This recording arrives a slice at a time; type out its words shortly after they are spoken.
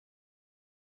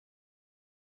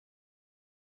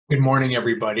Good morning,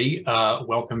 everybody.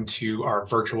 Welcome to our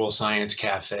virtual science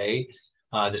cafe,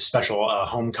 the special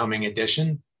homecoming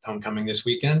edition, homecoming this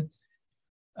weekend.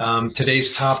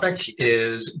 Today's topic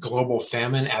is global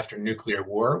famine after nuclear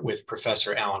war with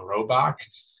Professor Alan Robock.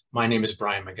 My name is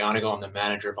Brian McGonigal. I'm the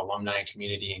manager of alumni and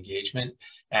community engagement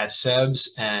at SEBS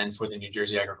and for the New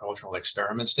Jersey Agricultural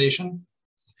Experiment Station.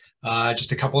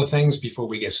 Just a couple of things before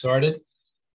we get started.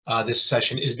 This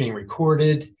session is being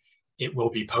recorded. It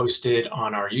will be posted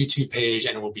on our YouTube page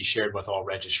and it will be shared with all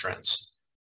registrants.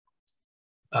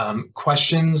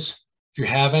 Questions, if you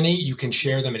have any, you can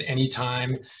share them at any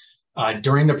time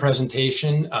during the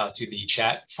presentation through the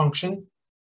chat function.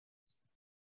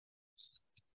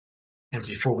 And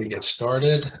before we get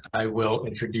started, I will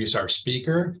introduce our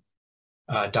speaker,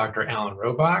 Dr. Alan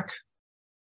Robock.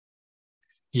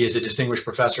 He is a distinguished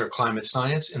professor of climate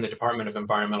science in the Department of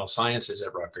Environmental Sciences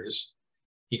at Rutgers.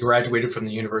 He graduated from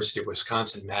the University of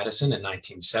Wisconsin-Madison in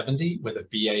 1970 with a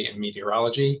BA in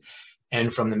meteorology,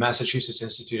 and from the Massachusetts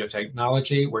Institute of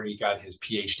Technology, where he got his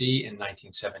PhD in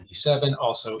 1977,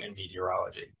 also in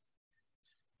meteorology.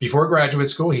 Before graduate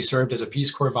school, he served as a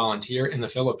Peace Corps volunteer in the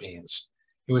Philippines.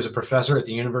 He was a professor at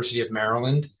the University of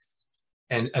Maryland,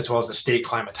 and as well as the state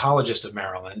climatologist of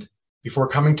Maryland, before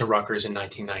coming to Rutgers in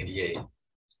 1998.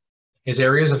 His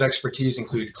areas of expertise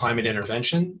include climate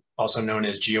intervention, also known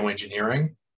as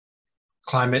geoengineering,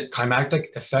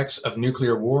 climatic effects of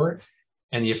nuclear war,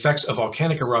 and the effects of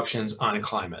volcanic eruptions on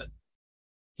climate.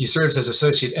 He serves as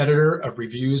associate editor of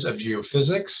Reviews of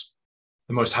Geophysics,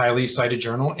 the most highly cited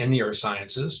journal in the earth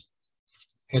sciences.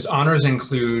 His honors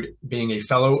include being a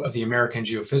fellow of the American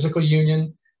Geophysical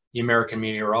Union, the American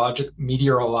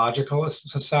Meteorological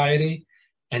Society,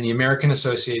 and the American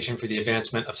Association for the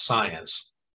Advancement of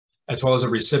Science, as well as a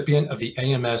recipient of the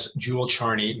AMS Jewel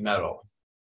Charney Medal.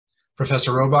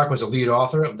 Professor Robock was a lead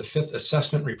author of the 5th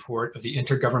assessment report of the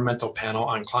Intergovernmental Panel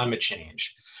on Climate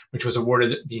Change, which was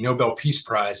awarded the Nobel Peace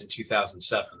Prize in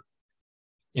 2007.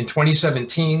 In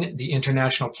 2017, the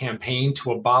International Campaign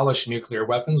to Abolish Nuclear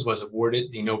Weapons was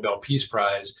awarded the Nobel Peace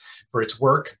Prize for its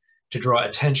work to draw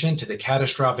attention to the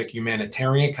catastrophic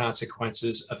humanitarian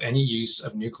consequences of any use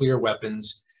of nuclear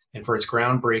weapons and for its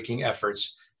groundbreaking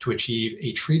efforts to achieve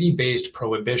a treaty-based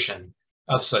prohibition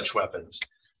of such weapons,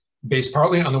 based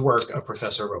partly on the work of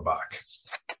Professor Robock.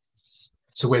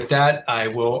 So with that, I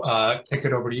will kick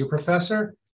it over to you,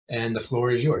 Professor, and the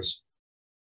floor is yours.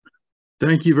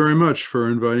 Thank you very much for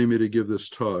inviting me to give this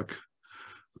talk.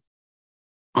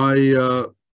 I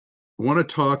want to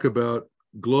talk about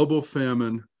global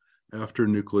famine after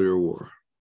nuclear war.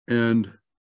 And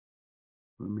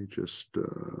let me just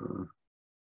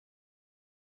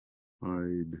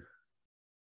hide.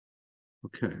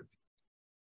 Okay.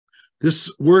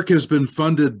 This work has been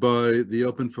funded by the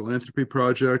Open Philanthropy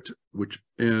Project,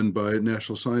 and by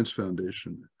National Science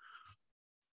Foundation.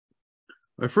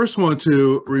 I first want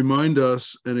to remind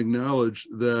us and acknowledge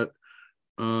that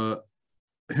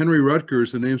Henry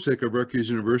Rutgers, the namesake of Rutgers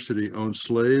University, owned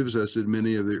slaves, as did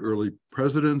many of the early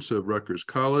presidents of Rutgers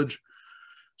College.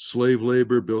 Slave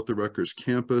labor built the Rutgers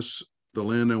campus. The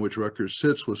land on which Rutgers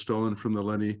sits was stolen from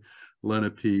the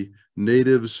Lenape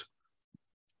natives.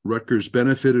 Rutgers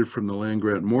benefited from the Land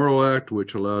Grant Morrill Act,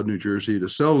 which allowed New Jersey to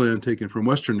sell land taken from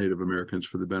Western Native Americans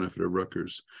for the benefit of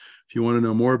Rutgers. If you want to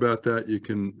know more about that, you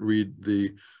can read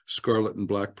the Scarlet and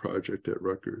Black Project at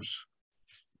Rutgers.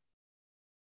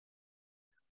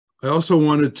 I also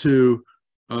wanted to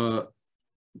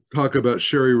talk about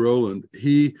Sherry Rowland.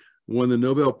 He won the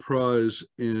Nobel Prize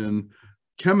in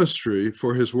chemistry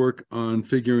for his work on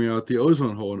figuring out the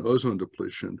ozone hole and ozone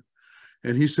depletion.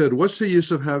 And he said, what's the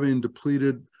use of having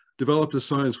developed a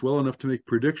science well enough to make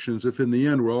predictions if in the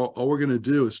end all we're going to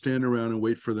do is stand around and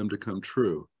wait for them to come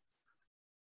true?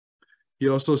 He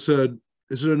also said,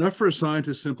 is it enough for a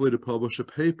scientist simply to publish a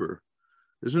paper?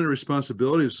 Isn't it a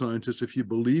responsibility of scientists, if you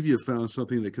believe you've found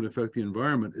something that can affect the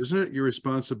environment, isn't it your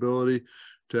responsibility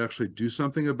to actually do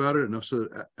something about it enough so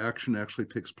that action actually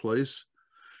takes place?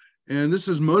 And this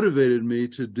has motivated me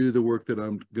to do the work that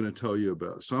I'm going to tell you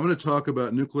about. So I'm going to talk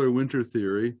about nuclear winter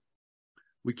theory.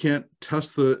 We can't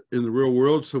test in the real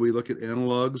world, so we look at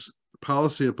analogs,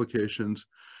 policy implications,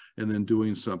 and then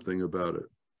doing something about it.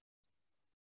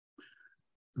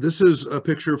 This is a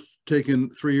picture taken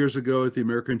 3 years ago at the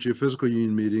American Geophysical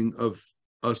Union meeting of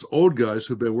us old guys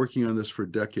who've been working on this for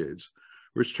decades.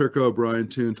 Rich Turco, Brian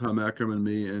Toon, Tom Ackerman,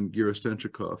 me, and Gira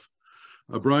Stenchikov.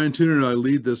 Brian Toon and I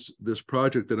lead this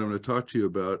project that I'm going to talk to you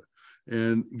about.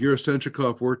 And Gira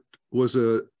Stenchikov was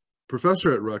a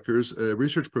professor at Rutgers, a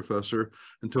research professor,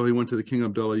 until he went to the King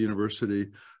Abdullah University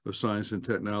of Science and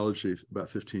Technology about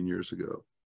 15 years ago.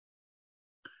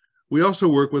 We also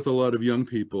work with a lot of young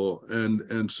people,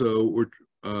 and so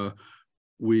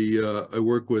I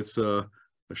work with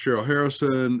Cheryl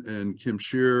Harrison and Kim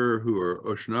Shearer, who are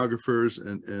oceanographers,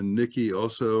 and Nikki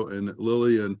also, and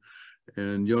Lily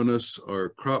and Jonas are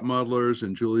crop modelers,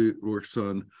 and Julie works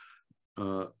on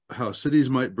how cities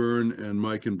might burn, and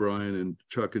Mike and Brian and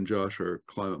Chuck and Josh are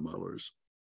climate modelers.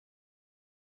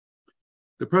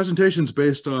 The presentation's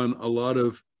based on a lot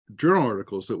of journal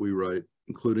articles that we write,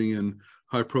 including in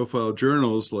high-profile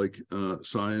journals like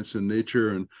Science and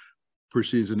Nature and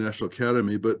Proceedings of the National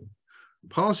Academy, but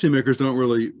policymakers don't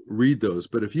really read those.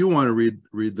 But if you want to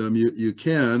read them, you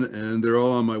can, and they're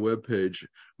all on my webpage,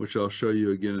 which I'll show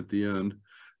you again at the end.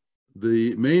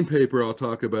 The main paper I'll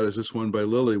talk about is this one by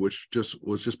Lily, which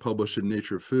was just published in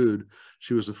Nature Food.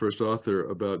 She was the first author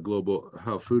about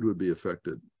how food would be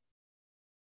affected.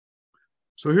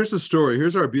 So here's the story.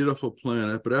 Here's our beautiful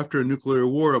planet, but after a nuclear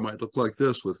war, it might look like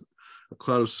this, with a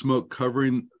cloud of smoke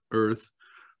covering Earth,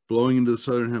 blowing into the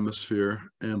southern hemisphere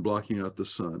and blocking out the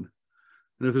sun.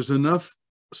 And if there's enough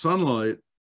sunlight,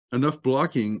 enough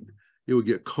blocking, it would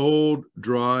get cold,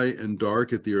 dry, and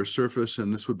dark at the Earth's surface,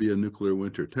 and this would be a nuclear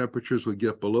winter. Temperatures would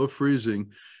get below freezing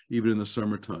even in the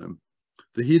summertime.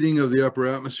 The heating of the upper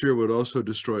atmosphere would also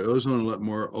destroy ozone and let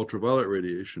more ultraviolet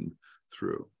radiation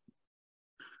through.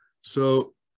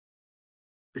 So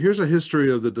here's a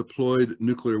history of the deployed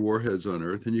nuclear warheads on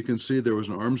Earth, and you can see there was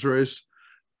an arms race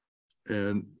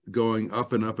and going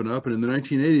up and up and up. And in the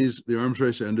 1980s, the arms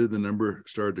race ended, the number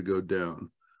started to go down.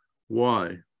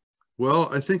 Why? Well,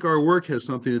 I think our work has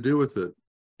something to do with it.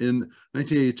 In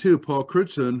 1982, Paul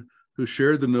Crutzen, who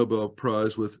shared the Nobel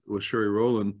Prize with Sherry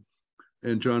Rowland,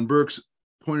 and John Birx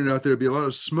pointed out there'd be a lot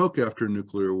of smoke after a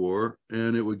nuclear war,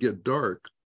 and it would get dark.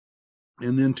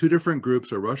 And then two different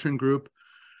groups, a Russian group,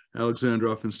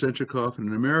 Alexandrov and Stenchikov, and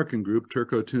an American group,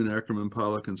 Turco, Toon, Ackerman,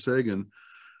 Pollack, and Sagan,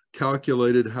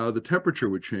 calculated how the temperature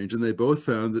would change. And they both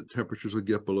found that temperatures would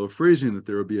get below freezing, that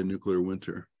there would be a nuclear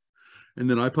winter. And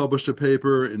then I published a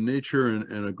paper in Nature,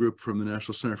 and a group from the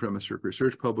National Center for Atmospheric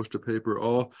Research published a paper,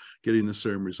 all getting the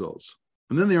same results.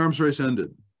 And then the arms race ended.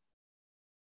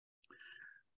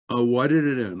 Why did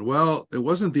it end? Well, it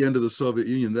wasn't the end of the Soviet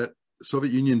Union. That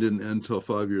Soviet Union didn't end until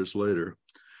 5 years later.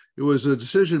 It was a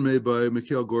decision made by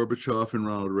Mikhail Gorbachev and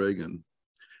Ronald Reagan.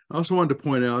 I also wanted to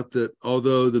point out that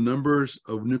although the numbers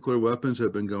of nuclear weapons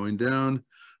have been going down,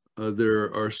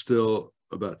 there are still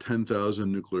about 10,000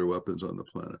 nuclear weapons on the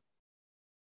planet.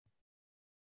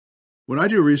 When I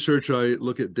do research, I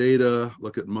look at data,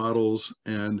 look at models,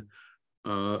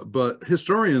 but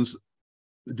historians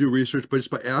do research just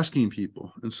by asking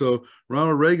people. And so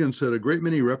Ronald Reagan said a great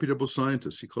many reputable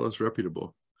scientists, he called us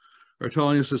reputable, are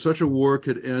telling us that such a war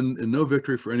could end in no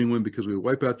victory for anyone because we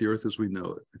wipe out the Earth as we know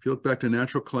it. If you look back to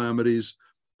natural calamities,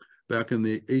 back in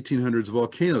the 1800s,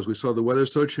 volcanoes, we saw the weather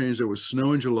so changed there was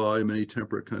snow in July in many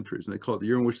temperate countries, and they call it the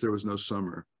year in which there was no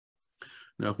summer.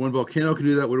 Now, if one volcano can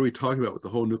do that, what are we talking about with the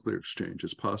whole nuclear exchange?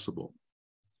 It's possible.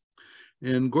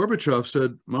 And Gorbachev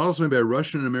said models made by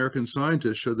Russian and American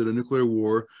scientists showed that a nuclear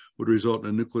war would result in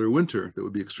a nuclear winter that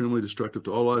would be extremely destructive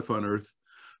to all life on Earth.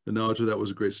 The knowledge of that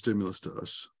was a great stimulus to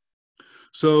us.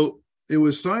 So it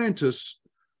was scientists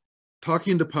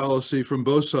talking to policy from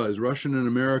both sides, Russian and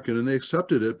American, and they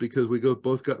accepted it because we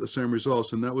both got the same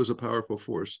results, and that was a powerful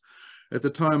force. At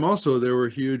the time also, there were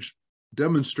huge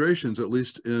demonstrations, at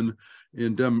least in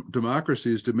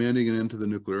democracies, demanding an end to the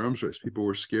nuclear arms race. People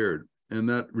were scared, and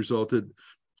that resulted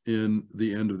in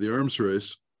the end of the arms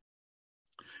race.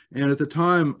 And at the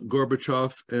time,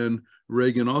 Gorbachev and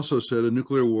Reagan also said a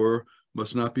nuclear war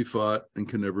must not be fought and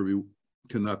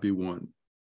cannot be won.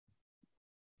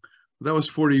 That was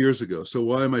 40 years ago. So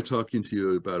why am I talking to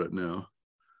you about it now?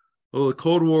 Well, the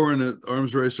Cold War and the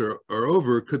arms race are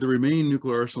over. Could the remaining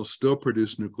nuclear arsenal still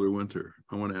produce nuclear winter?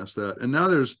 I want to ask that. And now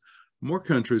there's more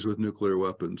countries with nuclear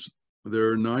weapons. There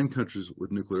are 9 countries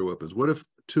with nuclear weapons. What if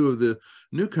 2 of the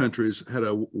new countries had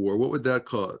a war? What would that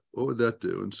cause? What would that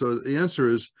do? And so the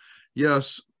answer is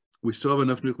yes, we still have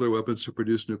enough nuclear weapons to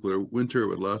produce nuclear winter. It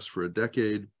would last for a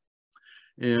decade.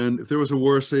 And if there was a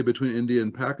war, say, between India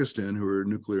and Pakistan, who are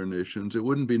nuclear nations, it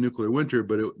wouldn't be nuclear winter,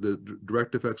 but the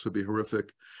direct effects would be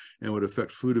horrific and would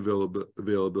affect food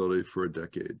availability for a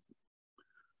decade.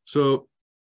 So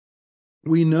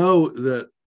we know that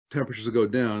temperatures will go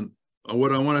down.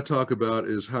 What I want to talk about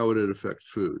is how would it affect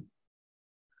food.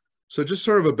 So just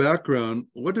sort of a background,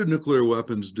 what do nuclear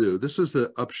weapons do? This is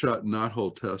the upshot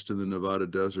knothole test in the Nevada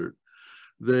desert.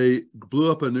 They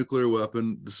blew up a nuclear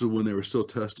weapon. This is when they were still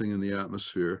testing in the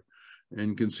atmosphere. And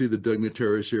you can see the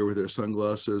dignitaries here with their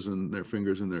sunglasses and their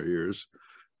fingers in their ears.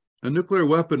 A nuclear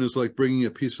weapon is like bringing a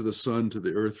piece of the sun to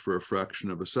the Earth for a fraction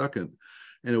of a second.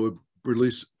 And it would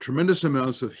release tremendous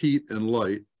amounts of heat and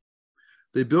light.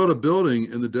 They built a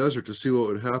building in the desert to see what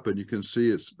would happen. You can see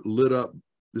it's lit up.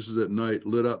 This is at night,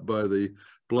 lit up by the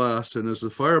blast. And as the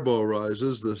fireball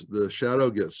rises, the shadow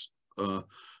gets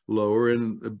lower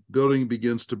and the building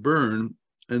begins to burn.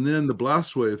 And then the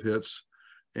blast wave hits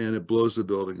and it blows the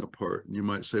building apart. And you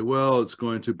might say, well, it's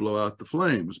going to blow out the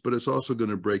flames, but it's also going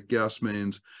to break gas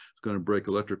mains. It's going to break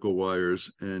electrical wires,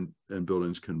 and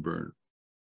buildings can burn.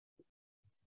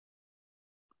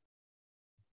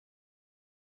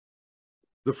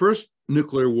 The first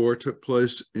nuclear war took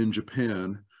place in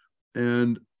Japan,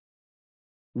 and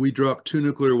we dropped 2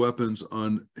 nuclear weapons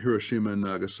on Hiroshima and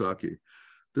Nagasaki.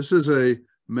 This is a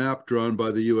map drawn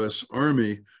by the US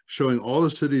Army showing all the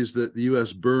cities that the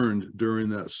US burned during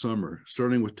that summer,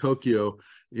 starting with Tokyo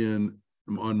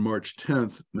on March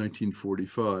 10th,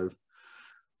 1945.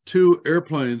 2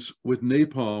 airplanes with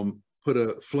napalm put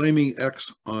a flaming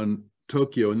X on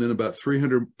Tokyo, and then about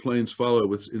 300 planes followed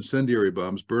with incendiary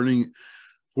bombs, burning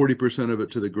 40% of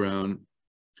it to the ground,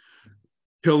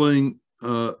 killing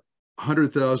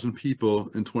 100,000 people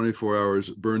in 24 hours,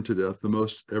 burned to death, the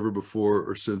most ever before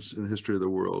or since in the history of the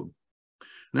world.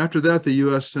 And after that, the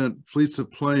US sent fleets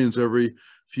of planes every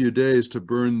few days to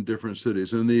burn different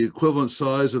cities. And the equivalent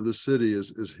size of the city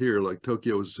is here, like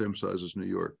Tokyo was the same size as New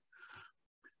York.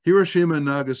 Hiroshima and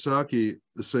Nagasaki,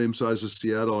 the same size as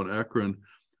Seattle and Akron,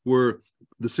 were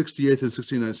the 68th and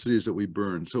 69th cities that we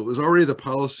burned. So it was already the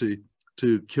policy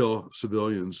to kill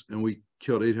civilians, and we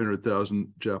killed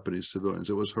 800,000 Japanese civilians.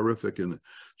 It was horrific, and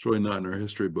it's really not in our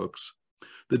history books.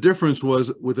 The difference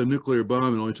was with a nuclear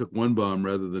bomb, it only took 1 bomb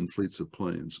rather than fleets of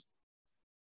planes.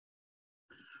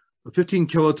 A 15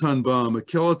 kiloton bomb, a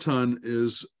kiloton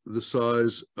is the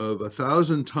size of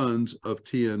 1,000 tons of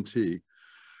TNT.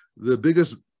 The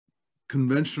biggest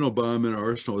conventional bomb in our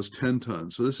arsenal is 10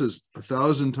 tons. So this is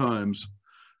 1,000 times,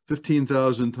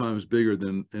 15,000 times bigger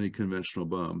than any conventional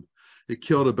bomb. It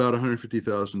killed about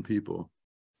 150,000 people.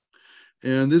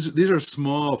 And these are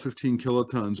small 15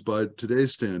 kilotons by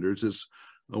today's standards. It's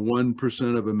a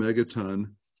 1% of a megaton.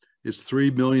 It's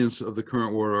 3 millionths of the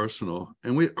current war arsenal.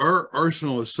 And our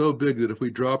arsenal is so big that if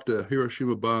we dropped a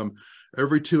Hiroshima bomb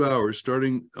every 2 hours,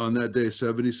 starting on that day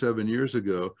 77 years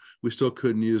ago, we still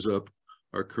couldn't use up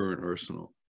our current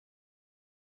arsenal.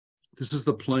 This is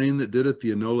the plane that did it,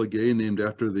 the Enola Gay, named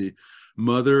after the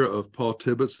mother of Paul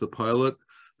Tibbets, the pilot.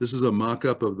 This is a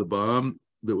mock-up of the bomb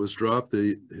that was dropped,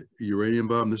 the uranium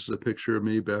bomb. This is a picture of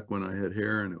me back when I had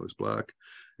hair and it was black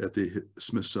at the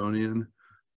Smithsonian.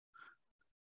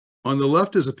 On the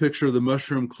left is a picture of the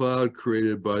mushroom cloud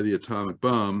created by the atomic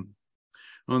bomb.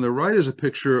 On the right is a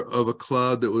picture of a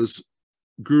cloud that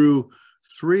grew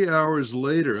 3 hours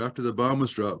later after the bomb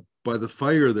was dropped by the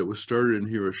fire that was started in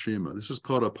Hiroshima. This is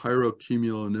called a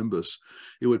pyrocumulonimbus.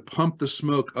 It would pump the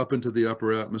smoke up into the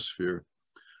upper atmosphere.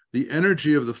 The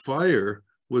energy of the fire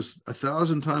was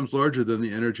 1,000 times larger than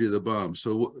the energy of the bomb.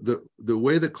 So the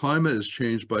way that climate is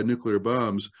changed by nuclear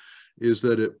bombs is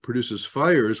that it produces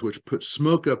fires which put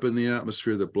smoke up in the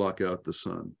atmosphere that block out the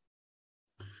sun.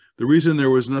 The reason there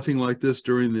was nothing like this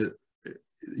during the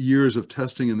years of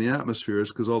testing in the atmosphere is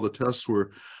because all the tests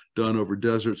were done over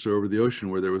deserts or over the ocean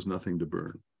where there was nothing to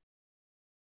burn.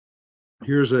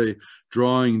 Here's a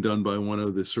drawing done by one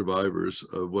of the survivors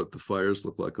of what the fires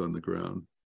look like on the ground.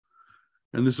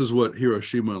 And this is what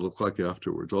Hiroshima looked like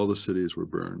afterwards. All the cities were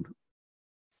burned.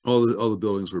 All the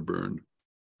buildings were burned,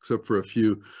 except for a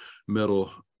few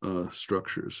metal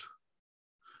structures.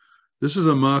 This is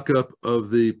a mock-up of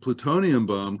the plutonium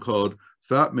bomb called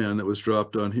Fat Man that was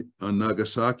dropped on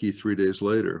Nagasaki 3 days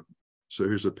later. So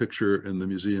here's a picture in the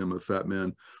museum of Fat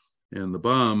Man and the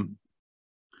bomb.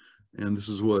 And this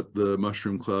is what the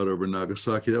mushroom cloud over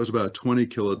Nagasaki, that was about a 20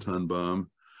 kiloton bomb.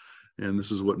 And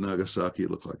this is what Nagasaki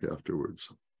looked like afterwards.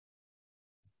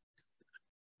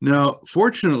 Now,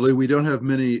 fortunately, we don't have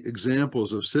many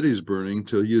examples of cities burning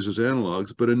to use as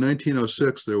analogs, but in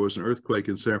 1906, there was an earthquake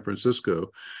in San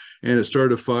Francisco, and it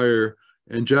started a fire,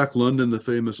 and Jack London, the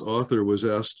famous author, was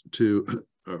asked to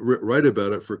write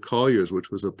about it for Collier's, which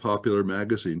was a popular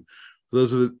magazine. For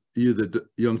those of you that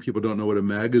young people don't know what a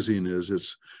magazine is,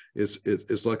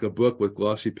 it's like a book with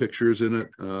glossy pictures in it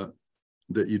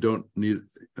that you don't need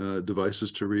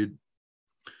devices to read.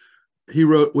 He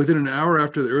wrote, within an hour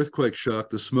after the earthquake shock,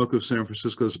 the smoke of San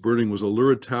Francisco's burning was a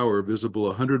lurid tower visible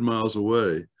 100 miles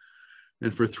away.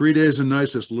 And for 3 days and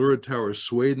nights, this lurid tower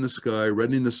swayed in the sky,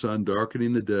 reddening the sun,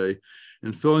 darkening the day,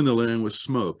 and filling the land with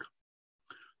smoke.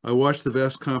 I watched the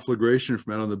vast conflagration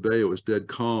from out on the bay. It was dead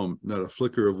calm, not a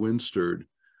flicker of wind stirred.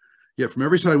 Yet from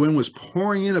every side, wind was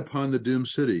pouring in upon the doomed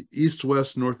city, east,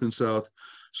 west, north, and south,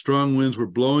 Strong winds were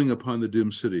blowing upon the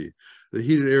doomed city. The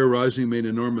heated air rising made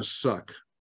an enormous suck.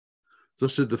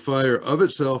 Thus did the fire of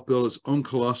itself build its own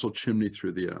colossal chimney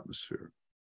through the atmosphere.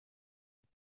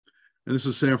 And this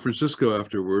is San Francisco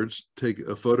afterwards. Take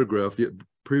a photograph. The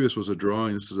previous was a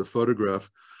drawing. This is a photograph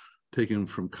taken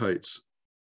from kites.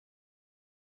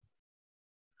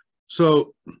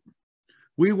 So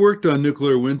we worked on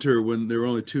nuclear winter when there were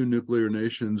only 2 nuclear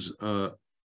nations in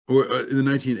the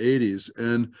 1980s.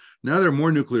 And now there are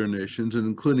more nuclear nations, and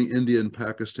including India and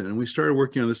Pakistan. And we started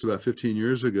working on this about 15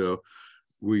 years ago.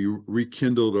 We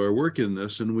rekindled our work in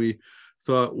this, and we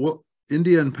thought, well,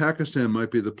 India and Pakistan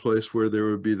might be the place where there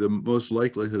would be the most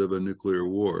likelihood of a nuclear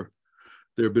war.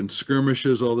 There have been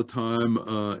skirmishes all the time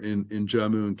in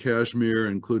Jammu and Kashmir,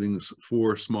 including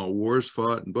 4 small wars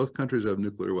fought, and both countries have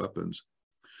nuclear weapons.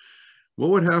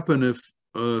 What would happen if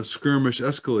a skirmish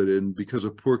escalated, and because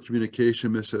of poor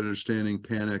communication, misunderstanding,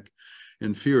 panic,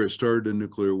 and fear, it started a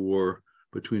nuclear war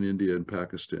between India and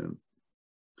Pakistan?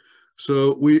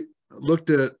 So we looked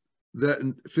at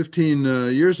that 15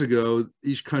 years ago.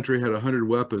 Each country had 100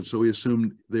 weapons, so we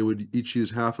assumed they would each use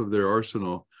half of their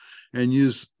arsenal and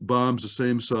use bombs the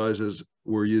same size as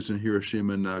were used in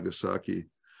Hiroshima and Nagasaki.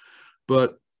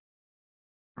 But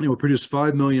it would produce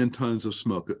 5 million tons of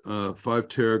smoke, 5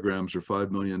 teragrams or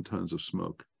 5 million tons of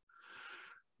smoke.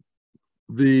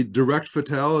 The direct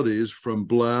fatalities from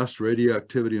blast,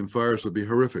 radioactivity, and fires would be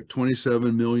horrific.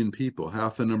 27 million people,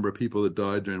 half the number of people that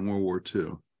died during World War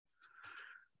II.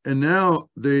 And now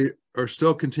they are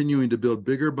still continuing to build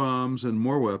bigger bombs and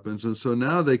more weapons. And so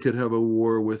now they could have a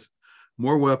war with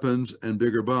more weapons and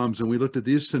bigger bombs. And we looked at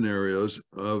these scenarios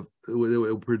of it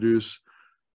will produce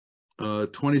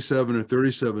 27 or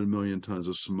 37 million tons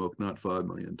of smoke, not 5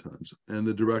 million tons. And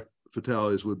the direct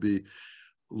fatalities would be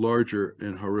larger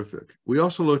and horrific. We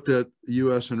also looked at the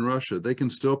US and Russia. They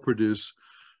can still produce,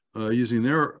 using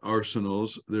their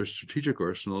arsenals, their strategic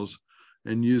arsenals,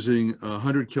 and using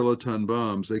 100 kiloton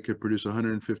bombs, they could produce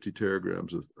 150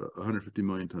 teragrams of 150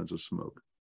 million tons of smoke.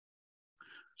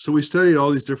 So we studied all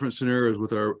these different scenarios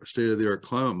with our state-of-the-art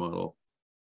climate model.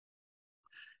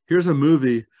 Here's a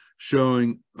movie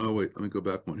showing, oh wait, let me go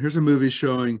back one. Here's a movie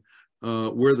showing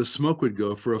where the smoke would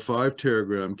go for a 5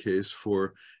 teragram case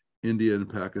for India and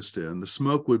Pakistan. The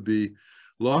smoke would be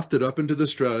lofted up into the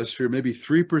stratosphere. Maybe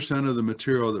 3% of the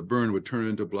material that burned would turn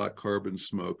into black carbon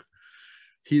smoke,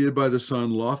 heated by the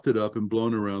sun, lofted up and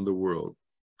blown around the world.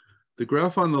 The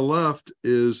graph on the left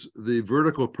is the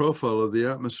vertical profile of the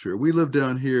atmosphere. We live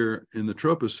down here in the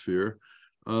troposphere.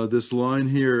 This line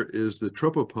here is the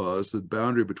tropopause, the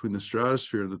boundary between the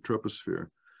stratosphere and the troposphere.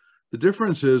 The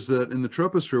difference is that in the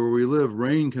troposphere where we live,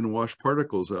 rain can wash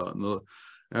particles out, and the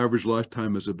average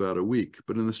lifetime is about a week.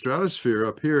 But in the stratosphere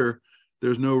up here,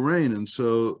 there's no rain, and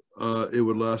so it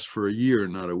would last for a year,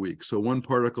 not a week. So one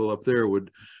particle up there would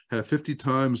have 50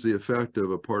 times the effect of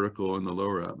a particle in the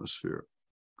lower atmosphere.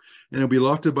 And it'll be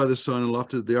lofted by the sun and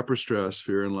lofted the upper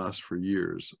stratosphere and last for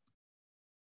years.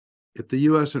 If the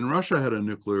US and Russia had a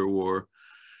nuclear war,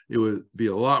 it would be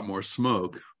a lot more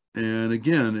smoke. And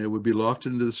again, it would be lofted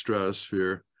into the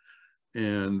stratosphere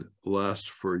and last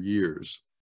for years.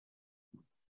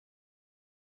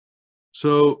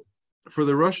 So for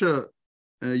the Russia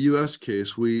US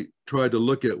case, we tried to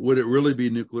look at, would it really be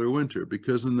nuclear winter?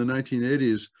 Because in the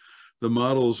 1980s, the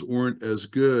models weren't as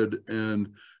good, and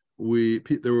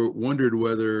they were wondered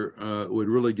whether it would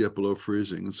really get below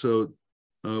freezing. And so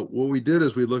what we did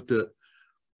is we looked at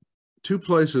 2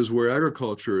 places where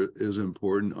agriculture is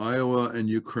important, Iowa and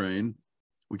Ukraine.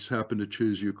 We just happened to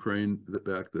choose Ukraine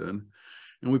back then.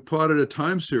 And we plotted a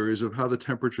time series of how the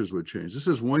temperatures would change. This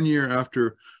is 1 year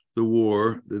after the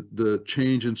war, the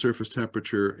change in surface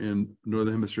temperature in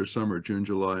Northern Hemisphere summer, June,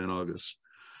 July, and August.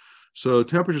 So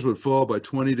temperatures would fall by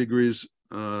 20 degrees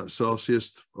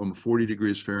Celsius, 40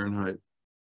 degrees Fahrenheit.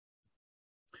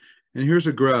 And here's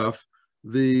a graph.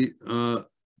 The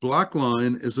black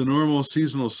line is the normal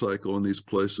seasonal cycle in these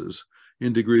places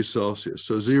in degrees Celsius.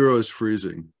 So 0 is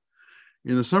freezing.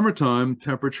 In the summertime,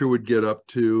 temperature would get up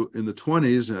to in the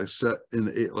 20s, in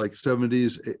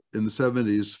the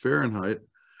 70s Fahrenheit,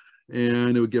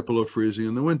 and it would get below freezing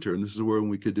in the winter. And this is where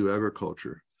we could do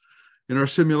agriculture. In our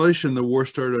simulation, the war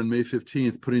started on May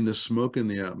 15th, putting the smoke in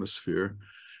the atmosphere,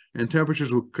 and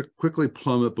temperatures would quickly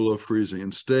plummet below freezing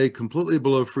and stay completely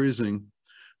below freezing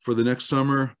for the next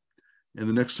summer and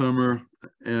the next summer.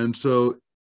 And so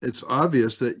it's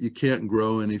obvious that you can't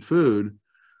grow any food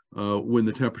when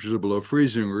the temperatures are below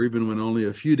freezing, or even when only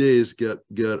a few days get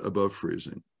above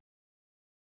freezing.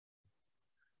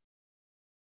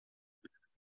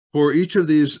 For each of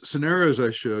these scenarios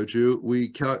I showed you,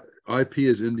 IP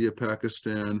is India,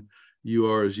 Pakistan,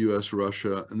 UR is US,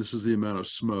 Russia, and this is the amount of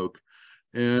smoke.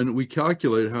 And we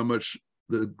calculate how much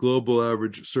the global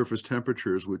average surface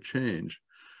temperatures would change.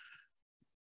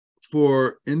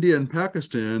 For India and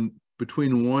Pakistan,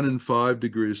 between 1 and 5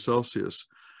 degrees Celsius.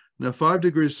 Now, 5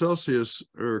 degrees Celsius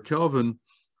or Kelvin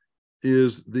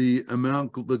is the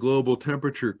amount the global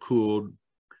temperature cooled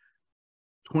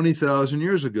 20,000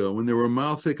 years ago when there were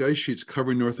mile-thick ice sheets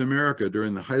covering North America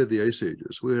during the height of the ice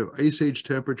ages. We have ice age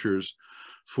temperatures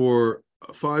for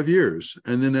 5 years.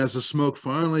 And then as the smoke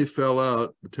finally fell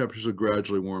out, the temperatures would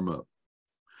gradually warm up.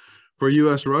 For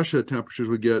US-Russia, temperatures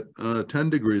would get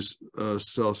 10 degrees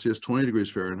Celsius, 20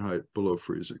 degrees Fahrenheit below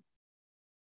freezing.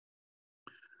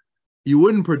 You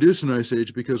wouldn't produce an ice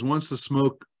age because once the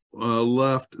smoke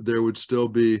left, there would still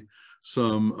be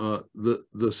some,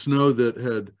 the snow that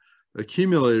had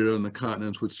accumulated on the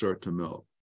continents would start to melt.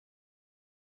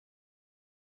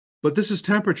 But this is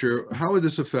temperature. How would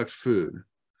this affect food?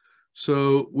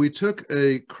 So we took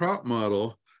a crop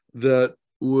model that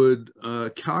would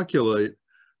calculate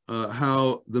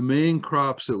how the main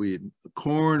crops that we eat,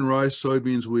 corn, rice,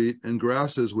 soybeans, wheat, and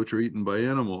grasses, which are eaten by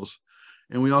animals.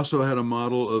 And we also had a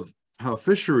model of how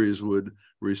fisheries would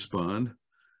respond.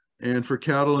 And for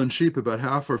cattle and sheep, about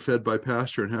half are fed by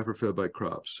pasture and half are fed by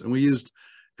crops. And we used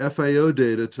FAO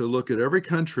data to look at every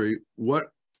country, what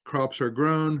crops are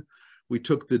grown. We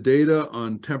took the data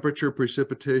on temperature,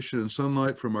 precipitation, and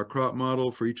sunlight from our crop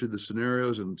model for each of the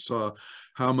scenarios and saw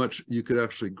how much you could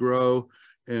actually grow.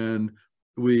 And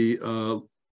we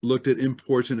looked at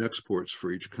imports and exports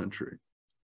for each country.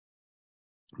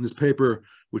 In this paper,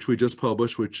 which we just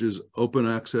published, which is open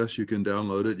access, you can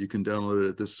download it. You can download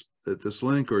it at this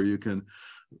link, or you can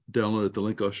download it at the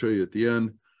link I'll show you at the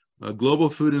end. Global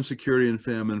food insecurity and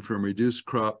famine from reduced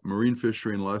crop, marine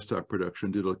fishery, and livestock production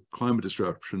due to climate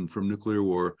disruption from nuclear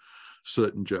war,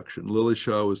 soot injection. Lily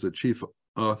Shaw was the chief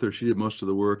author. She did most of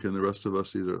the work, and the rest of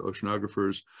us, these are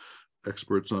oceanographers,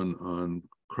 experts on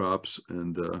crops,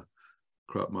 and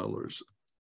crop modelers.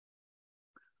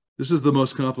 This is the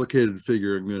most complicated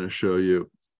figure I'm going to show you.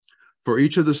 For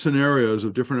each of the scenarios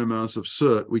of different amounts of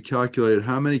soot, we calculated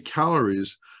how many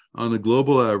calories on a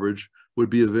global average would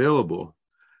be available.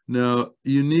 Now,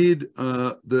 you need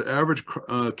the average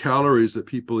calories that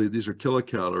people eat. These are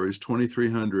kilocalories,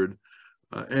 2,300.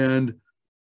 And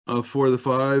for the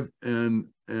 5 and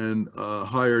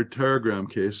higher teragram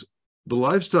case, the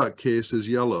livestock case is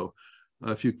yellow.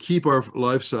 If you keep our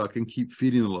livestock and keep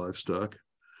feeding the livestock,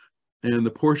 and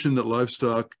the portion that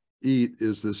livestock eat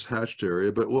is this hatched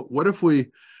area. But what if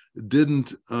we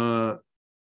didn't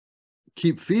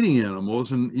keep feeding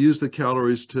animals and use the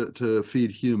calories to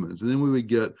feed humans? And then we would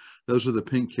get, those are the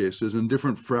pink cases, and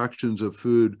different fractions of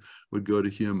food would go to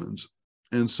humans.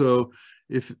 And so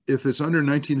if it's under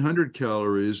 1,900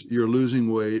 calories, you're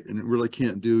losing weight and really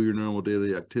can't do your normal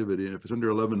daily activity. And if it's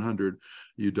under 1,100,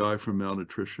 you die from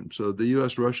malnutrition. So the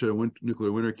US-Russia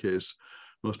nuclear winter case,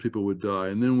 most people would die.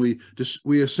 And then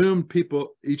we assumed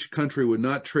each country would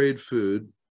not trade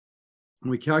food.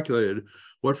 And we calculated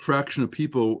what fraction of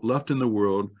people left in the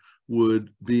world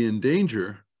would be in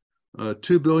danger.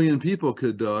 2 billion people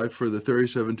could die for the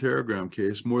 37 teragram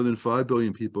case. More than 5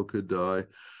 billion people could die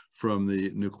from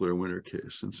the nuclear winter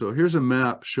case. And so here's a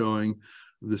map showing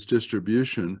this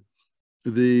distribution.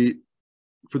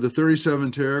 For the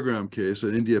 37 teragram case,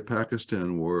 an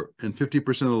India-Pakistan war, and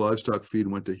 50% of the livestock feed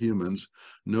went to humans,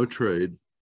 no trade.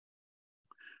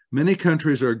 Many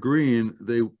countries are green.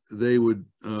 They would,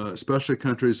 especially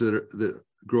countries that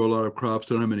grow a lot of crops,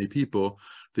 don't have many people,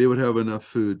 they would have enough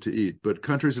food to eat. But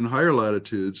countries in higher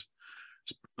latitudes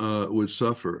would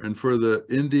suffer. And for the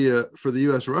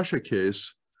US-Russia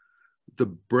case, the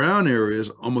brown areas,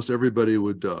 almost everybody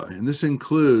would die. And this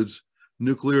includes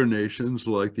nuclear nations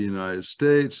like the United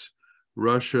States,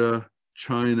 Russia,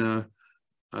 China,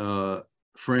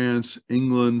 France,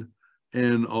 England,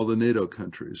 and all the NATO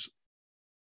countries.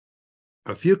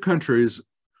 A few countries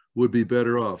would be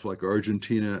better off, like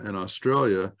Argentina and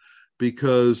Australia,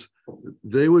 because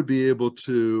they would be able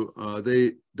to,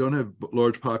 they don't have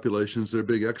large populations, they're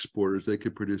big exporters, they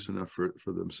could produce enough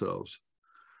for themselves.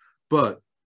 But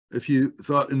if you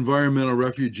thought environmental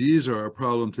refugees are a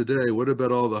problem today, what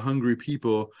about all the hungry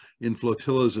people in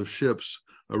flotillas of ships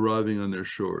arriving on their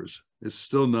shores? It's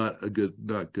still not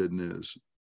good news.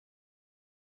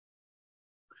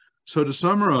 So to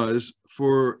summarize,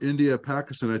 for India,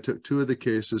 Pakistan, I took 2 of the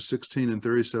cases, 16 and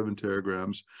 37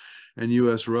 teragrams, and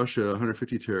US-Russia,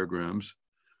 150 teragrams.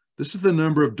 This is the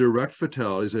number of direct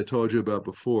fatalities I told you about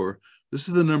before. This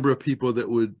is the number of people that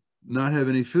would not have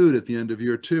any food at the end of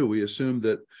year 2. We assumed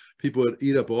that people would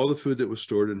eat up all the food that was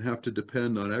stored and have to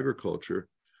depend on agriculture.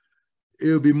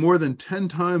 it would be more than 10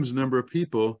 times the number of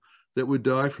people that would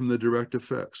die from the direct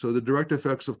effects. So the direct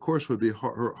effects, of course, would be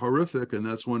horrific, and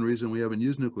that's one reason we haven't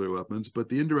used nuclear weapons, but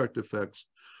the indirect effects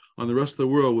on the rest of the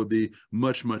world would be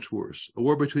much, much worse. A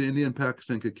war between India and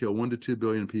Pakistan could kill 1 to 2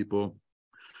 billion people.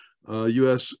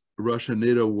 US, Russia,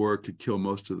 NATO war could kill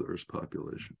most of the Earth's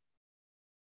population.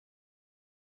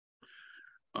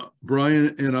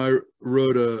 Brian and I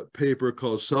wrote a paper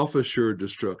called Self-Assured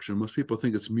Destruction. Most people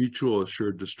think it's mutual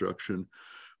assured destruction.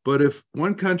 But if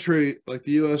one country like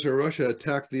the US or Russia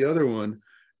attacked the other one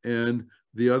and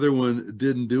the other one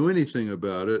didn't do anything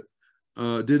about it,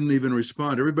 didn't even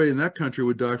respond, everybody in that country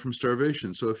would die from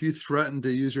starvation. So if you threaten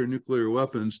to use your nuclear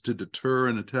weapons to deter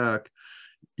an attack,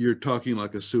 you're talking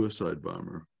like a suicide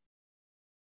bomber.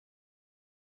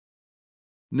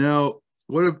 Now,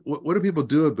 what do people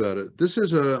do about it? This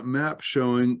is a map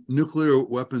showing nuclear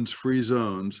weapons free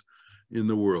zones in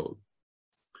the world.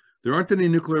 There aren't any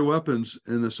nuclear weapons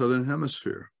in the Southern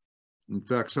Hemisphere. In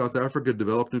fact, South Africa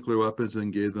developed nuclear weapons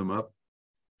and gave them up.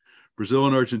 Brazil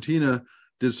and Argentina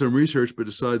did some research, but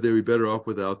decided they'd be better off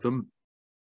without them.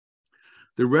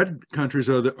 The red countries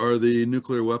are the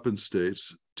nuclear weapon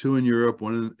states, 2 in Europe,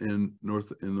 1 in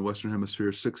the Western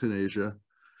Hemisphere, 6 in Asia.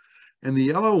 And the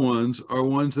yellow ones are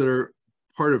ones that are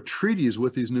part of treaties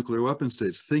with these nuclear weapon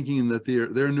states, thinking that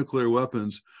their nuclear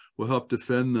weapons will help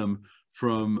defend them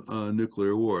from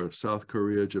nuclear war, South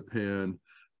Korea, Japan.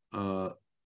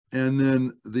 And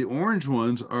then the orange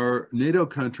ones are NATO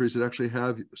countries that actually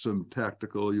have some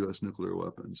tactical US nuclear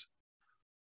weapons.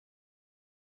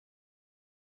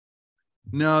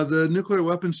 Now, the nuclear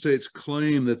weapon states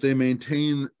claim that they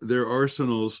maintain their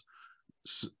arsenals,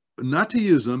 not to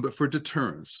use them, but for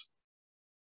deterrence,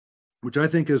 which I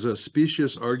think is a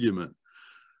specious argument.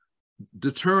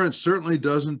 Deterrence certainly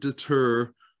doesn't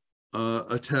deter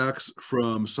attacks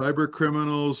from cyber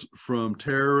criminals, from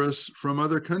terrorists, from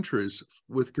other countries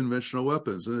with conventional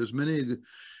weapons. And there's many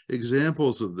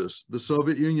examples of this. The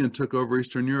Soviet Union took over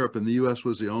Eastern Europe, and the US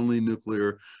was the only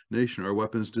nuclear nation. Our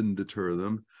weapons didn't deter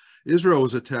them. Israel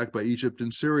was attacked by Egypt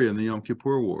and Syria in the Yom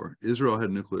Kippur War. Israel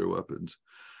had nuclear weapons.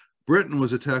 Britain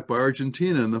was attacked by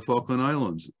Argentina in the Falkland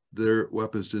Islands. Their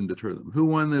weapons didn't deter them. Who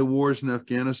won the wars in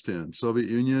Afghanistan? Soviet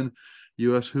Union,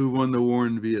 US. Who won the war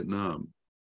in Vietnam?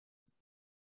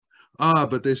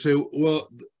 But they say, well,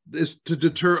 it's to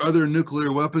deter other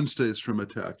nuclear weapon states from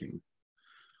attacking.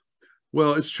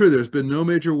 Well, it's true. There's been no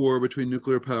major war between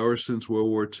nuclear powers since World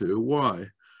War II. Why?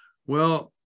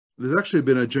 Well, there's actually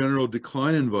been a general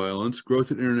decline in violence,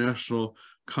 growth in international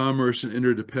commerce and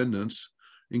interdependence,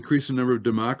 increase in number of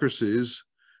democracies,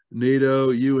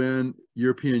 NATO, UN,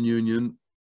 European Union.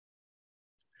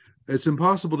 It's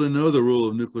impossible to know the role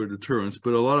of nuclear deterrence,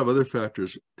 but a lot of other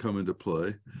factors come into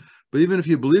play. But even if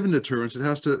you believe in deterrence, it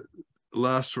has to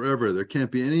last forever. There can't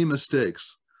be any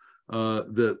mistakes.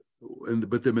 But there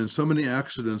have been so many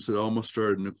accidents that almost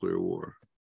started nuclear war.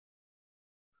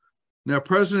 Now,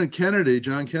 President Kennedy,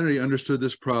 John Kennedy, understood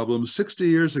this problem 60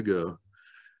 years ago.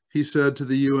 He said to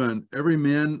the UN, every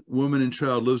man, woman, and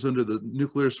child lives under the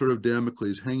nuclear sword of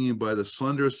Damocles, hanging by the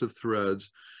slenderest of threads,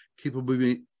 capable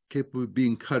of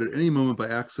being cut at any moment by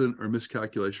accident or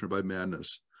miscalculation or by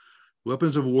madness.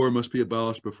 Weapons of war must be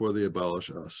abolished before they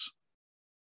abolish us.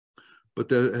 But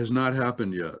that has not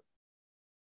happened yet.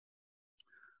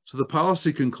 So the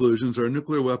policy conclusions are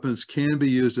nuclear weapons can be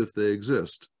used if they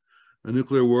exist. A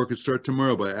nuclear war could start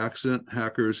tomorrow by accident,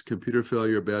 hackers, computer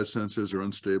failure, bad sensors, or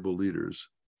unstable leaders.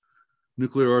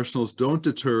 Nuclear arsenals don't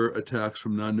deter attacks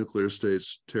from non-nuclear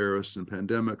states, terrorists, and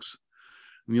pandemics.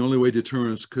 And the only way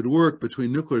deterrence could work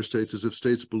between nuclear states is if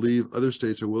states believe other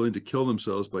states are willing to kill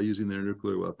themselves by using their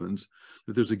nuclear weapons,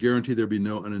 that there's a guarantee there'll be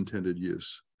no unintended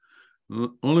use.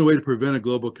 The only way to prevent a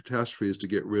global catastrophe is to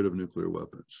get rid of nuclear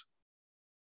weapons.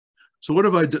 So what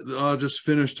have I done? I'll just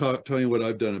finish telling you what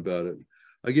I've done about it.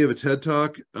 I gave a TED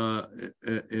Talk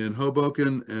in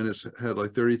Hoboken, and it's had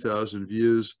like 30,000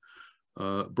 views.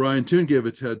 Brian Toon gave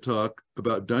a TED Talk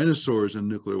about dinosaurs and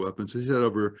nuclear weapons. He had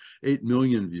over 8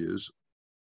 million views.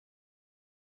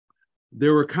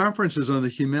 There were conferences on the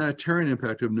humanitarian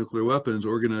impact of nuclear weapons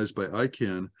organized by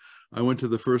ICANN. I went to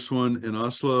the first one in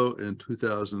Oslo in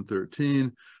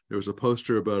 2013. There was a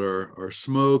poster about our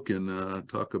smoke and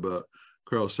talk about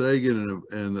Carl Sagan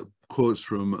and the quotes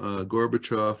from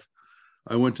Gorbachev.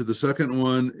 I went to the second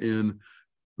one in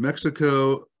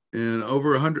Mexico, and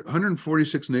over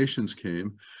 146 nations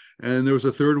came. And there was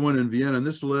a third one in Vienna, and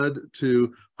this led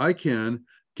to ICANN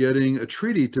getting a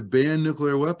treaty to ban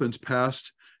nuclear weapons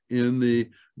passed in the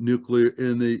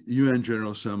UN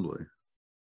General Assembly.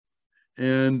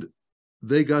 And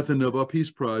they got the Nobel Peace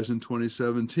Prize in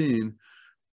 2017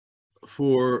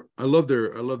 I love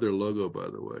their logo, by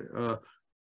the way.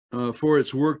 For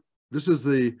its work, this is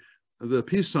the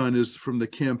peace sign is from the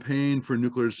Campaign for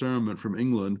Nuclear Disarmament from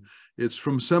England. It's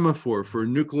from Semaphore for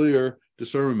Nuclear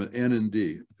Disarmament,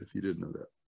 NND, if you didn't know that.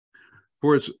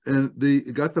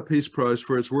 It got the Peace Prize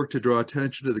for its work to draw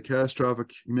attention to the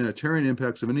catastrophic humanitarian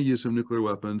impacts of any use of nuclear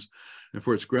weapons, and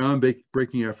for its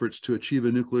groundbreaking efforts to achieve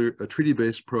a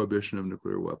treaty-based prohibition of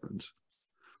nuclear weapons.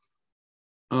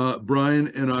 Brian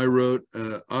and I wrote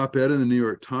an op-ed in the New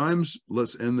York Times,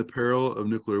 Let's End the Peril of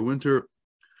Nuclear Winter.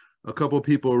 A couple of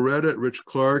people read it, Rich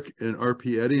Clark and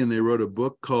R.P. Eddy, and they wrote a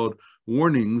book called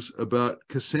Warnings about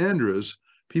Cassandras,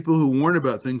 people who warn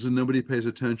about things and nobody pays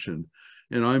attention.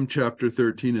 And I'm chapter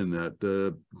 13 in that.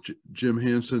 Jim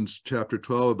Hanson's chapter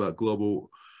 12 about global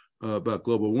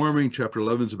warming. Chapter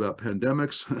 11 is about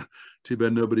pandemics. Too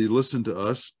bad nobody listened to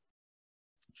us.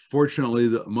 Fortunately,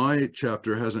 my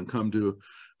chapter hasn't come to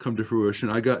fruition.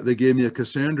 They gave me a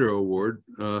Cassandra Award,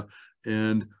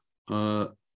 and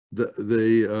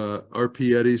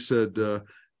R.P. Eddy said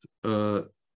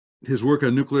his work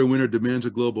on nuclear winter demands a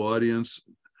global audience,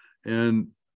 but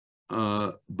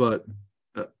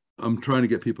I'm trying to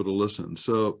get people to listen.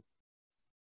 So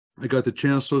I got the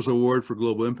Chancellor's Award for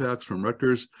Global Impacts from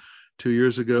Rutgers 2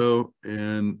 years ago,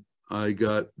 and I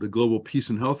got the Global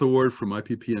Peace and Health Award from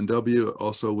IPPNW,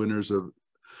 also winners of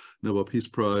Nobel Peace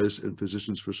Prize and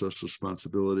Physicians for Social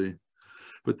Responsibility.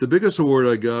 But the biggest award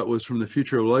I got was from the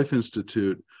Future of Life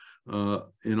Institute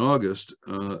in August.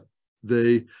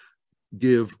 They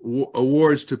give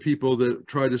awards to people that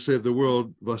try to save the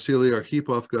world. Vasily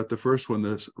Arkhipov got the first one,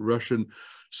 the Russian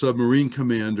submarine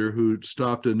commander who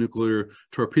stopped a nuclear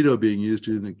torpedo being used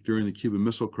during the Cuban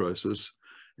Missile Crisis.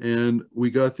 And I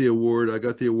got the award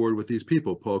with these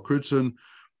people: Paul Crutzen,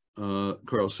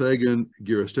 Carl Sagan,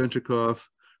 Gira Stenchikov,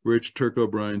 Rich Turco,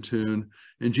 Brian Toon,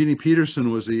 and Jeannie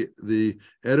Peterson was the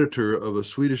editor of a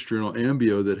Swedish journal,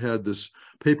 Ambio, that had this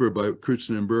paper by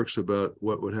Crutzen and Birx about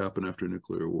what would happen after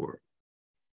nuclear war.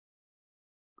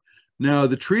 Now,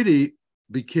 the treaty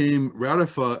became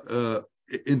ratified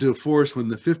into force when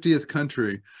the 50th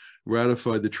country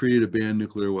ratified the treaty to ban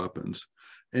nuclear weapons.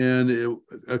 And it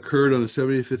occurred on the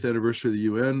 75th anniversary of the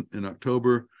UN in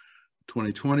October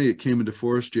 2020. It came into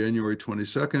force January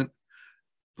 22nd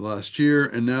last year.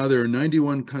 And now there are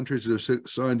 91 countries that have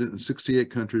signed it and 68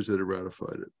 countries that have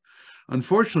ratified it.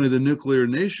 Unfortunately, the nuclear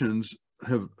nations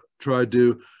have tried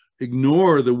to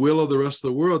ignore the will of the rest of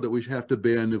the world that we have to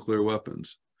ban nuclear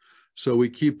weapons. So we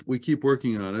keep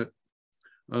working on it.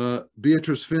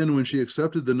 Beatrice Finn, when she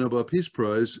accepted the Nobel Peace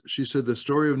Prize, she said the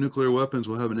story of nuclear weapons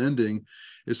will have an ending.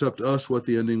 It's up to us what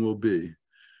the ending will be.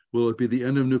 Will it be the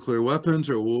end of nuclear weapons,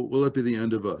 or will it be the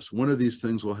end of us? One of these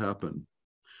things will happen.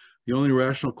 The only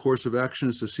rational course of action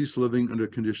is to cease living under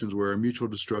conditions where our mutual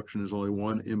destruction is only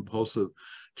one impulsive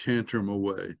tantrum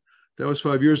away. That was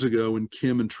 5 years ago when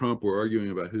Kim and Trump were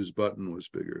arguing about whose button was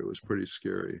bigger. It was pretty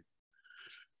scary.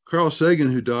 Carl Sagan,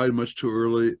 who died much too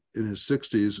early in his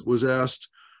 60s, was asked,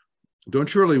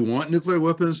 "Don't you really want nuclear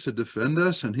weapons to defend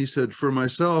us?" And he said, "For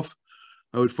myself,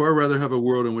 I would far rather have a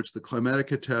world in which the climatic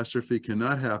catastrophe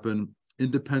cannot happen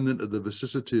independent of the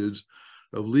vicissitudes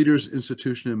of leaders,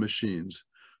 institutions, and machines.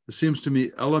 It seems to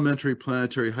me elementary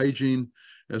planetary hygiene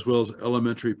as well as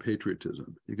elementary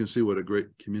patriotism." You can see what a great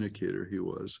communicator he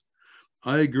was.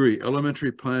 I agree.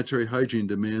 Elementary planetary hygiene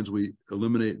demands we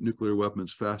eliminate nuclear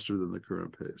weapons faster than the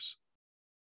current pace.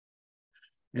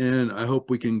 And I hope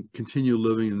we can continue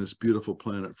living in this beautiful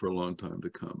planet for a long time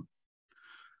to come.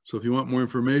 So if you want more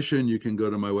information, you can go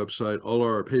to my website. All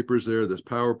our papers there, there's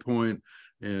PowerPoint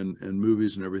and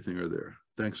movies and everything are there.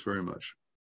 Thanks very much.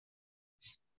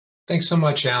 Thanks so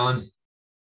much, Alan.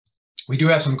 We do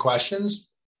have some questions.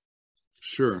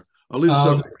 Sure. I'll leave this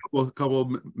up for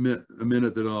a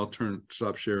minute, then I'll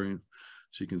stop sharing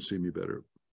so you can see me better.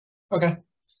 Okay.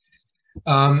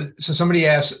 So somebody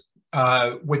asked,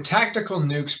 would tactical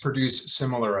nukes produce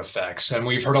similar effects? And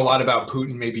we've heard a lot about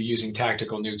Putin maybe using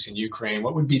tactical nukes in Ukraine.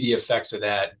 What would be the effects of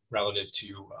that relative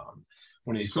to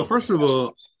one of these? So first of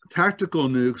all, tactical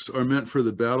nukes are meant for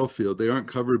the battlefield. They aren't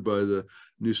covered by the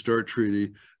New START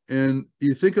Treaty. And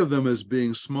you think of them as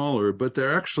being smaller, but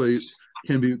they're actually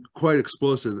can be quite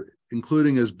explosive,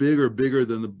 including as big or bigger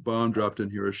than the bomb dropped in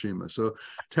Hiroshima. So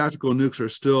tactical nukes are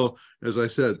still, as I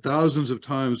said, thousands of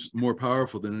times more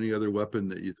powerful than any other weapon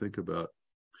that you think about.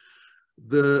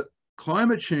 The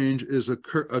climate change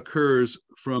occurs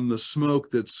from the smoke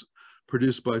that's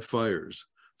produced by fires.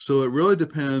 So it really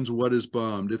depends what is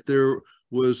bombed. If there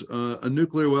was a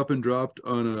nuclear weapon dropped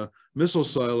on a missile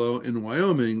silo in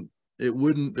Wyoming, there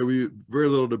would be very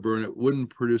little to burn. It wouldn't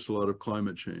produce a lot of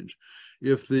climate change.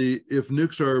 if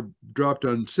nukes are dropped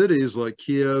on cities like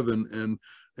Kiev and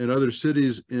other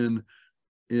cities in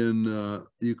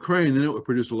Ukraine, then it would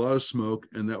produce a lot of smoke,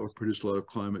 and that would produce a lot of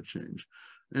climate change.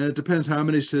 And it depends how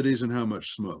many cities and how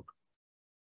much smoke.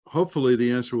 Hopefully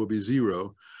the answer will be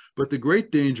zero. But the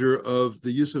great danger of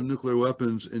the use of nuclear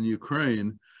weapons in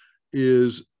Ukraine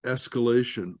is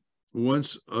escalation.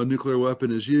 Once a nuclear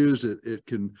weapon is used, it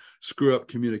can screw up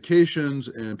communications,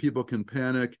 and people can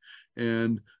panic,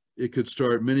 and it could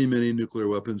start many, many nuclear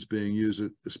weapons being used,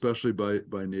 especially by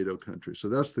NATO countries. So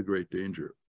that's the great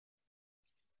danger.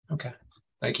 Okay,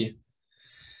 thank you.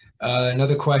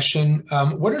 Another question.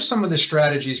 What are some of the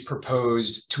strategies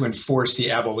proposed to enforce the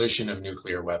abolition of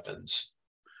nuclear weapons?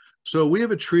 So we have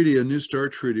a treaty, a New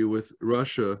START treaty with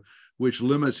Russia, which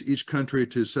limits each country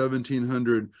to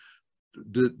 1,700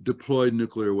 deployed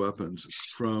nuclear weapons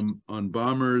on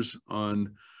bombers,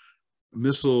 on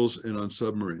missiles, and on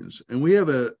submarines. And we have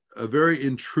a very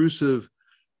intrusive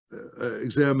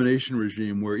examination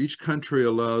regime where each country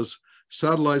allows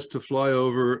satellites to fly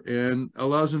over and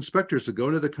allows inspectors to go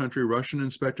into the country. Russian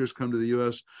inspectors come to the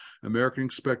US, American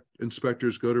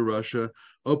inspectors go to Russia,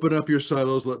 open up your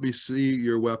silos, let me see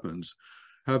your weapons,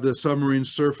 have the submarine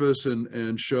surface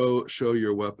and show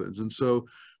your weapons. And so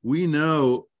we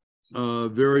know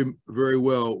very, very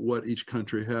well what each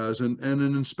country has, and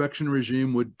an inspection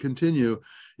regime would continue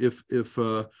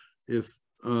to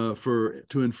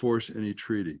enforce any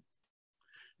treaty.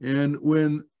 And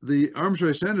when the arms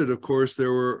race ended, of course,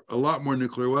 there were a lot more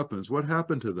nuclear weapons. What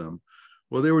happened to them?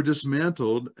 Well, they were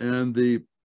dismantled, and the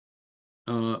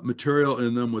material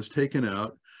in them was taken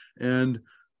out. And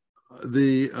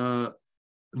the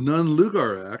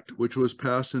Nunn-Lugar Act, which was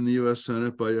passed in the U.S.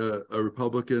 Senate by a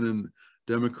Republican and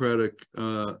Democratic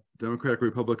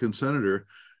Republican senator,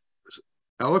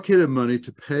 allocated money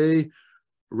to pay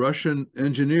Russian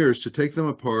engineers to take them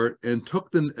apart, and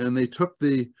they took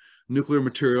the nuclear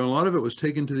material. A lot of it was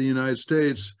taken to the United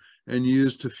States and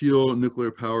used to fuel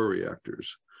nuclear power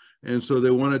reactors. And so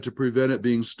they wanted to prevent it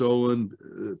being stolen,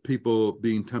 people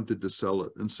being tempted to sell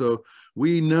it. And so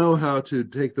we know how to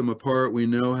take them apart. We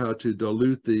know how to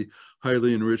dilute the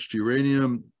highly enriched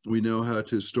uranium. We know how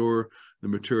to store the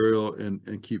material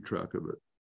and keep track of it.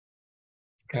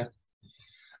 Okay.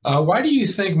 Why do you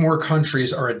think more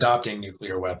countries are adopting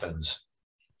nuclear weapons?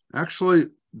 Actually,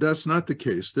 that's not the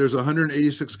case. There's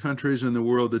 186 countries in the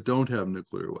world that don't have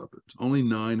nuclear weapons. Only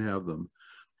 9 have them.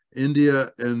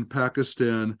 India and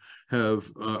Pakistan are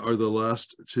the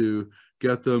last to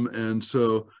get them, and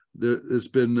so it's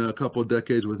been a couple of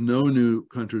decades with no new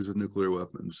countries with nuclear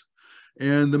weapons.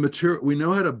 And the material, we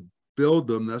know how to build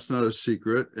them. That's not a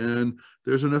secret. And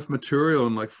there's enough material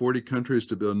in like 40 countries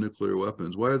to build nuclear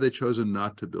weapons. Why have they chosen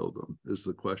not to build them is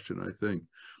the question, I think.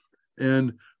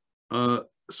 And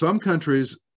some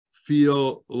countries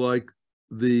feel like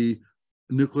the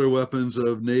nuclear weapons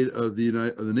of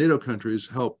the NATO countries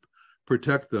help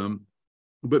protect them,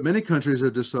 but many countries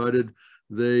have decided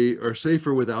they are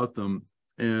safer without them,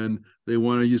 and they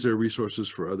want to use their resources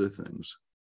for other things.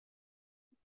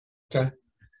 Okay.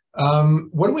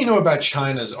 What do we know about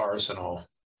China's arsenal?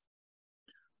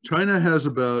 China has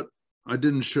about, I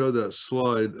didn't show that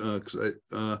slide because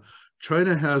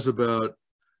China has about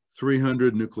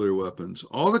 300 nuclear weapons.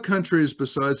 All the countries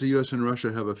besides the US and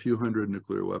Russia have a few hundred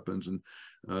nuclear weapons, and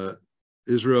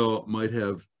Israel might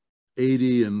have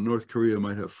 80 and North Korea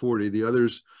might have 40. The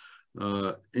others,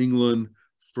 England,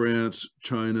 France,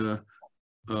 China,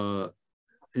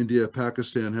 India,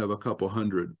 Pakistan have a couple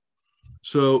hundred.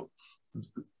 So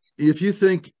if you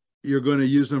think you're going to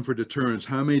use them for deterrence,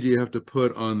 how many do you have to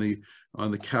put on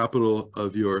the capital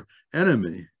of your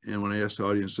enemy? And when I ask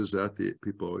audiences that,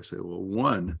 people always say, well,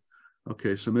 1.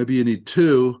 Okay, so maybe you need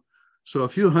 2. So a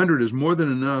few hundred is more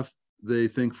than enough, they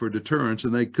think, for deterrence,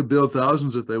 and they could build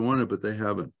thousands if they wanted, but they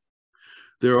haven't.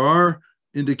 There are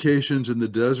indications in the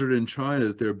desert in China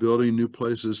that they're building new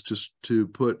places to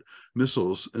put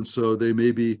missiles, and so they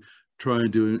may be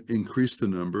trying to increase the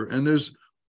number. And there's,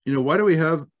 why do we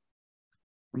have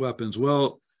weapons?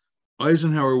 Well,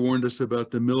 Eisenhower warned us about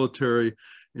the military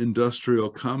industrial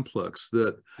complex,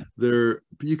 that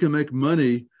you can make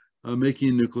money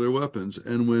making nuclear weapons.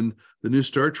 And when the New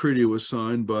START treaty was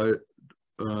signed by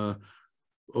Obama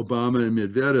and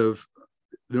Medvedev,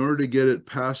 in order to get it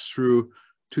passed through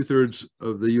 2/3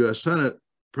 of the US Senate,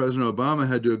 President Obama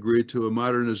had to agree to a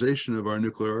modernization of our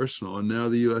nuclear arsenal. And now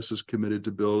the US is committed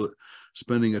to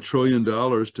spending $1 trillion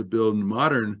to build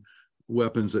modern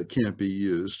weapons that can't be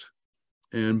used.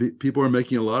 And people are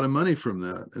making a lot of money from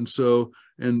that. And so,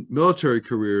 and military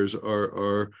careers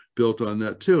are built on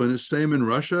that too. And it's the same in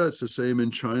Russia, it's the same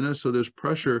in China. So there's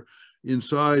pressure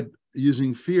inside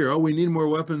using fear. Oh, we need more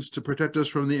weapons to protect us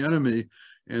from the enemy.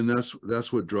 And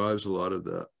that's what drives a lot of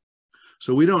that.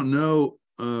 So we don't know,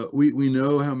 we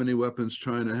know how many weapons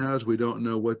China has. We don't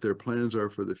know what their plans are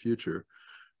for the future.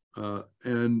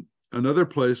 And another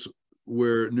place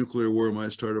where nuclear war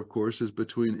might start, of course, is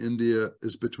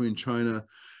between China,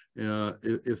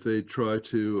 if they try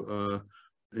to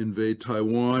invade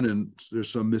Taiwan, and there's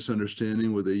some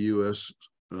misunderstanding with a U.S.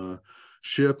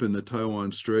 Ship in the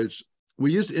Taiwan Straits.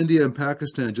 We used India and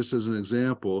Pakistan just as an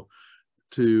example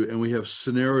and we have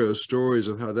scenario stories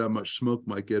of how that much smoke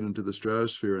might get into the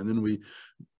stratosphere, and then we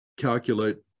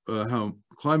calculate how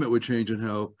climate would change and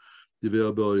how the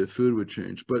availability of food would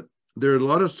change. But there are a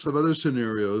lot of other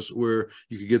scenarios where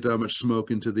you could get that much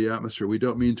smoke into the atmosphere. We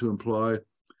don't mean to imply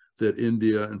that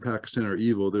India and Pakistan are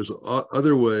evil. There's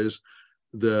other ways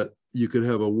that you could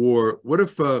have a war. What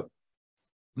if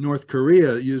North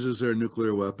Korea uses their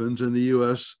nuclear weapons and the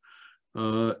U.S.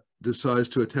 Decides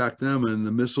to attack them, and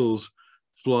the missiles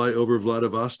fly over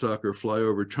Vladivostok or fly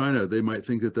over China? They might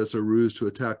think that that's a ruse to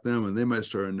attack them, and they might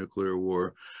start a nuclear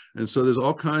war. And so there's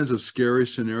all kinds of scary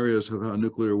scenarios of how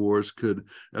nuclear wars could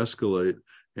escalate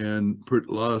and put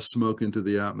a lot of smoke into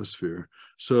the atmosphere.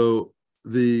 So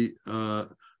we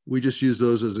just use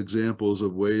those as examples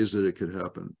of ways that it could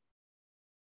happen.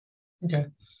 Okay.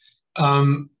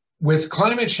 With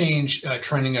climate change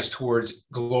trending us towards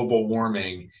global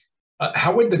warming,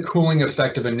 how would the cooling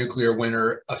effect of a nuclear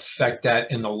winter affect that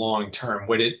in the long term?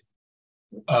 Would it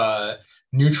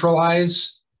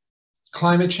neutralize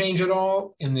climate change at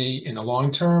all in the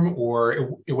long term,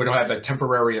 or it would have a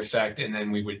temporary effect and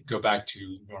then we would go back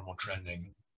to normal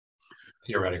trending,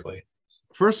 theoretically?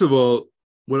 First of all,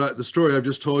 the story I've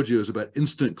just told you is about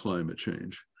instant climate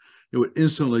change. It would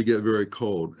instantly get very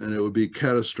cold and it would be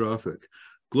catastrophic.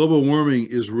 Global warming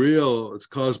is real, it's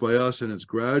caused by us, and it's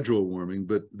gradual warming,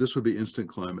 but this would be instant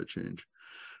climate change.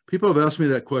 People have asked me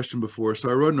that question before, so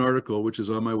I wrote an article, which is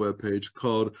on my webpage,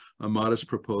 called A Modest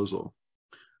Proposal.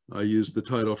 I used the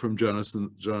title from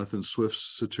Jonathan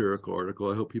Swift's satirical article.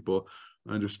 I hope people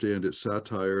understand its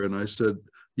satire. And I said,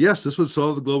 yes, this would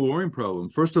solve the global warming problem.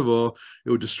 First of all, it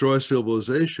would destroy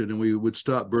civilization and we would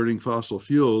stop burning fossil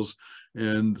fuels.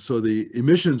 And so the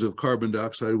emissions of carbon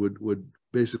dioxide would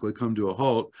basically come to a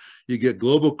halt. You get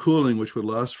global cooling, which would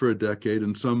last for a decade.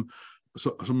 And some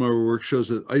of our work shows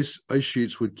that ice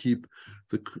sheets would keep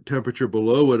the temperature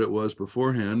below what it was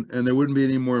beforehand, and there wouldn't be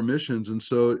any more emissions. And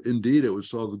so indeed, it would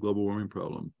solve the global warming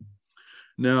problem.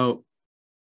 Now,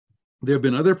 there have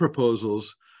been other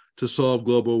proposals to solve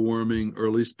global warming, or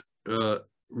at least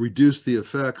reduce the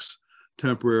effects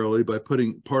temporarily by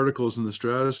putting particles in the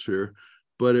stratosphere,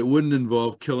 but it wouldn't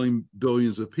involve killing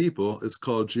billions of people. It's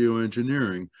called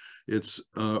geoengineering. It's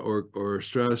or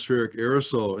stratospheric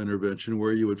aerosol intervention,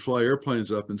 where you would fly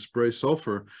airplanes up and spray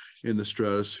sulfur in the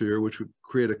stratosphere, which would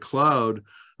create a cloud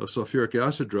of sulfuric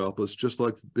acid droplets, just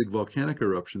like big volcanic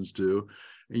eruptions do.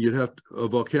 And you'd have a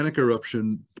volcanic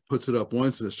eruption puts it up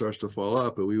once and it starts to fall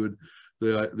out. But we would,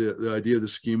 the idea of the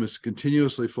scheme is to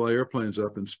continuously fly airplanes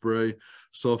up and spray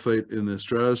sulfate in the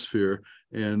stratosphere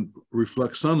and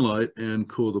reflect sunlight and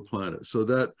cool the planet. So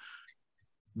that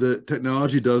the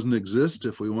technology doesn't exist.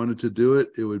 If we wanted to do it,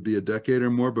 it would be a decade or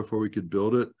more before we could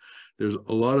build it. There's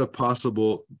a lot of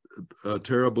possible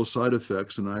terrible side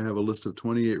effects, and I have a list of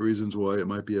 28 reasons why it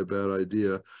might be a bad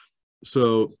idea.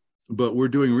 So, but we're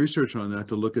doing research on that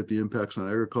to look at the impacts on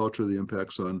agriculture, the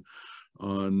impacts on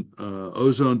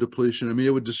ozone depletion. I mean,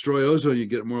 it would destroy ozone. You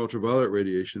get more ultraviolet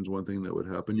radiation is one thing that would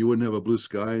happen. You wouldn't have a blue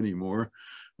sky anymore.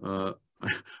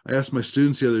 I asked my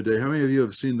students the other day, how many of you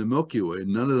have seen the Milky Way?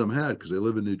 None of them had, because they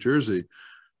live in New Jersey.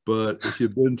 But if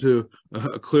you've been to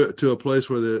a place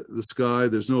where the sky,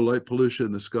 there's no light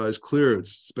pollution, the sky's clear,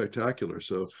 it's spectacular.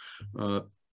 So,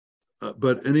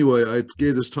 but anyway, I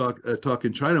gave this talk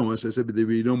in China once. I said there'd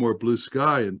be no more blue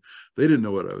sky, and they didn't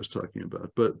know what I was talking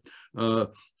about. But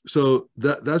so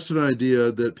that's an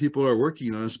idea that people are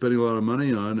working on, spending a lot of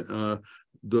money on.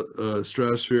 The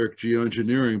stratospheric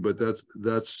geoengineering, but that's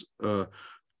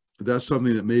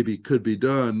something that maybe could be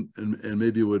done and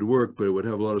maybe it would work, but it would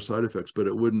have a lot of side effects, but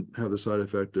it wouldn't have the side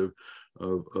effect of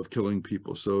killing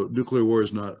people. So nuclear war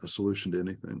is not a solution to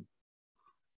anything.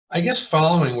 I guess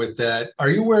following with that, are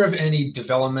you aware of any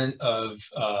development of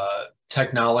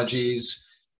technologies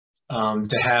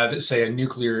to have, say,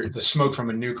 the smoke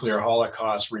from a nuclear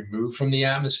holocaust removed from the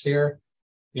atmosphere?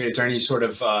 Is there any sort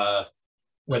of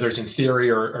whether it's in theory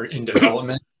or in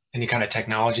development, any kind of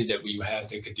technology that we have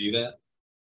that could do that?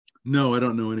 No, I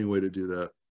don't know any way to do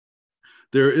that.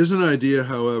 There is an idea,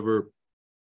 however,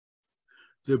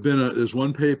 there's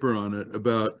one paper on it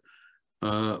about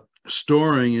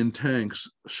storing in tanks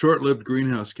short-lived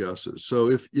greenhouse gases.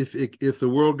 So if the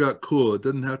world got cool, it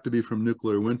didn't have to be from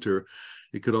nuclear winter.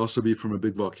 It could also be from a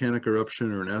big volcanic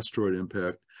eruption or an asteroid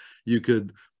impact. You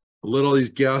could let all these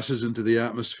gases into the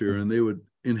atmosphere and they would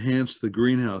enhance the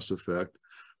greenhouse effect,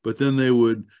 but then they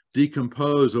would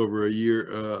decompose over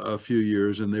a few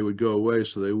years, and they would go away.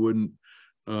 So they wouldn't,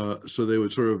 so they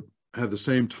would sort of have the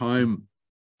same time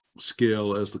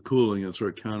scale as the cooling and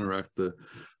sort of counteract the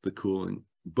cooling.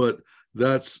 But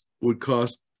that's would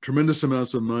cost tremendous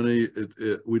amounts of money.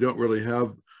 We don't really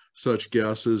have such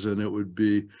gases, and it would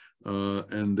be,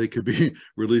 and they could be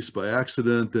released by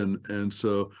accident, and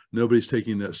so nobody's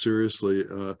taking that seriously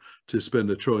to spend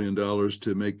 $1 trillion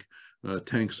to make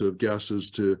tanks of gases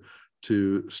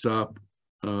to stop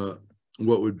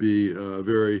what would be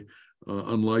very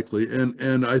unlikely.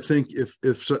 And I think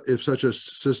if such a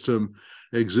system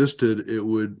existed, it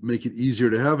would make it easier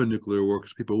to have a nuclear war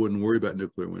because people wouldn't worry about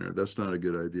nuclear winter. That's not a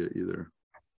good idea either.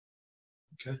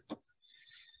 Okay.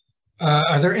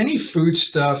 Are there any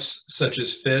foodstuffs such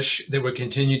as fish that would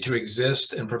continue to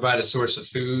exist and provide a source of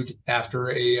food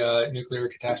after a nuclear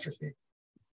catastrophe?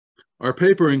 Our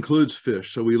paper includes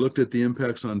fish. So we looked at the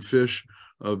impacts on fish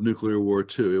of nuclear war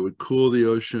too. It would cool the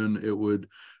ocean. It would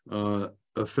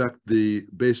affect the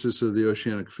basis of the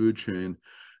oceanic food chain.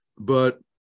 But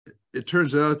it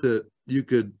turns out that you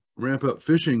could ramp up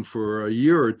fishing for a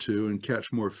year or two and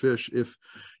catch more fish if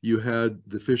you had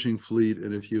the fishing fleet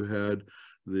and if you had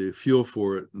the fuel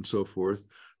for it and so forth.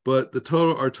 But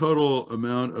our total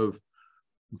amount of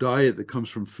diet that comes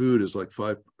from food is like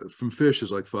from fish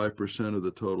is like 5% of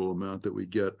the total amount that we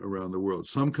get around the world.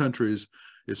 Some countries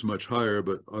it's much higher,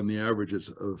 but on the average it's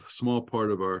a small part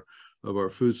of our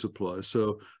food supply.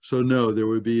 So no, there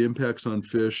would be impacts on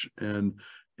fish, and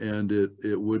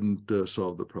it wouldn't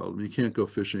solve the problem. You can't go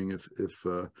fishing if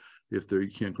you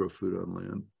can't grow food on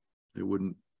land. It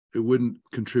wouldn't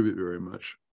contribute very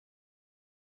much.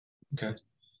 Okay.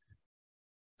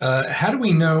 How do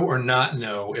we know or not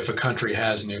know if a country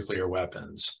has nuclear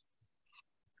weapons?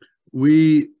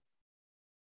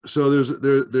 So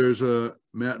there's a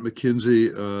Matt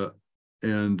McKinsey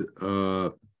and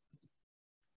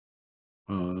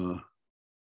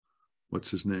what's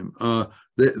his name?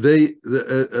 They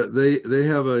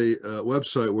have a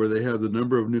website where they have the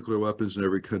number of nuclear weapons in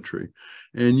every country,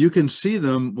 and you can see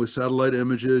them with satellite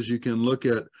images. You can look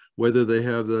at whether they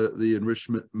have the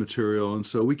enrichment material, and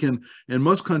so we can. And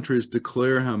most countries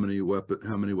declare how many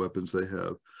weapons they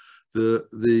have.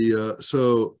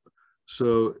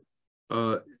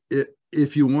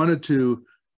 If you wanted to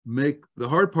make, the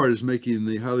hard part is making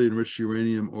the highly enriched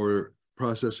uranium or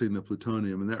processing the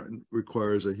plutonium, and that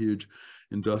requires a huge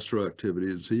industrial activity,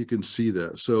 and so you can see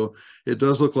that. So it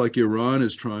does look like Iran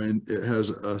is trying, it has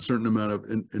a certain amount of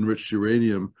enriched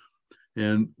uranium,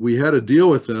 and we had a deal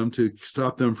with them to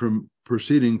stop them from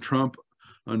proceeding. Trump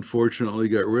unfortunately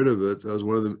got rid of it. That was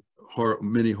one of the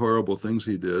many horrible things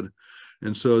he did,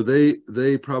 and so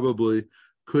they probably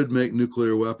could make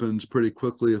nuclear weapons pretty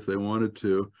quickly if they wanted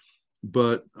to,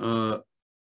 but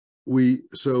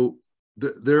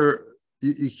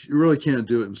you really can't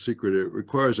do it in secret. It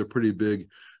requires a pretty big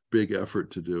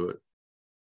effort to do it.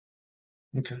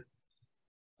 Okay.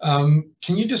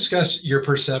 Can you discuss your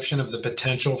perception of the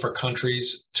potential for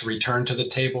countries to return to the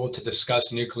table to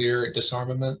discuss nuclear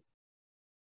disarmament?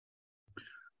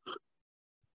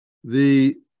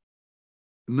 The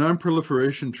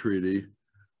Non-Proliferation Treaty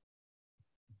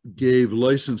gave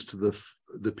license to the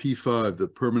P5, the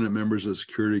permanent members of the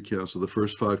Security Council, the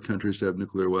first 5 countries to have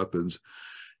nuclear weapons,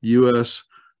 US,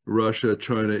 Russia,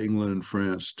 China, England, and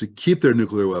France, to keep their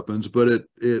nuclear weapons, but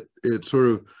it sort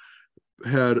of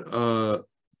had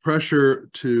pressure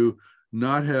to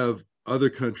not have other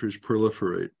countries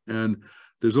proliferate. And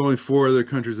there's only 4 other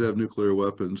countries that have nuclear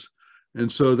weapons.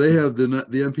 And so they have the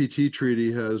NPT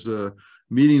treaty has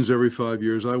meetings every 5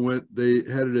 years. They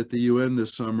had it at the UN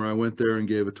this summer. I went there and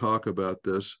gave a talk about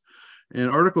this. And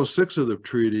Article 6 of the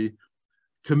treaty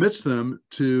commits them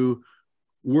to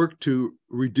work to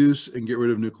reduce and get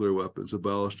rid of nuclear weapons,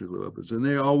 abolish nuclear weapons, and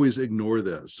they always ignore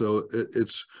that. So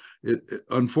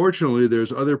unfortunately,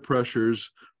 there's other pressures,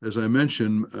 as I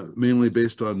mentioned, mainly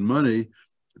based on money,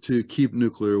 to keep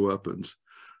nuclear weapons.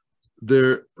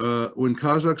 When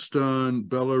Kazakhstan,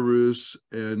 Belarus,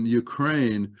 and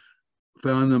Ukraine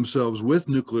found themselves with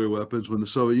nuclear weapons when the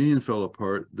Soviet Union fell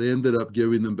apart, they ended up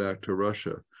giving them back to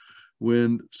Russia.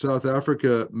 When South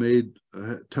Africa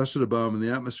tested a bomb in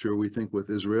the atmosphere, we think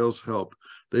with Israel's help,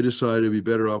 they decided to be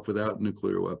better off without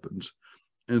nuclear weapons.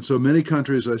 And so many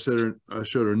countries, I showed,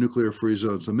 are nuclear-free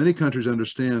zones. So many countries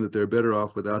understand that they're better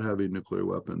off without having nuclear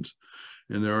weapons.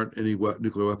 and there aren't any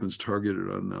nuclear weapons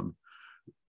targeted on them.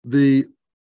 The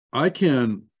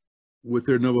ICANN, with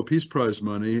their Nobel Peace Prize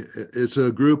money, it's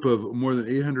a group of more than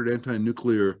 800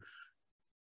 anti-nuclear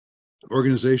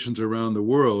organizations around the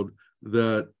world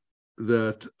that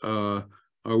are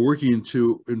working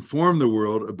to inform the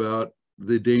world about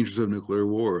the dangers of nuclear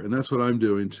war, and that's what I'm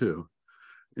doing too.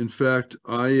 In fact,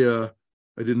 I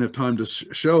didn't have time to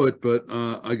show it, but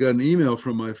I got an email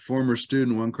from my former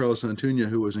student Juan Carlos Antuña,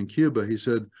 who was in Cuba. He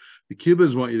said, the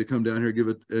Cubans want you to come down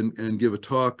here and give a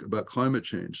talk about climate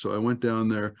change. So I went down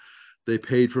there. They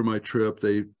paid for my trip.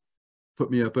 They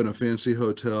put me up in a fancy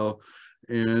hotel,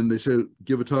 and they said,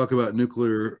 give a talk about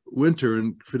nuclear winter.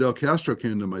 And Fidel Castro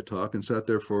came to my talk and sat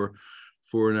there for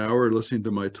an hour listening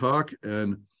to my talk,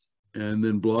 and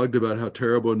then blogged about how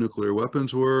terrible nuclear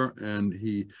weapons were. And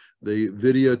they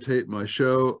videotaped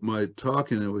my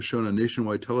talk, and it was shown on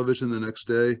nationwide television the next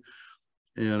day.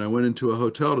 And I went into a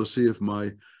hotel to see if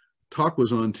my talk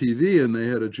was on TV, and they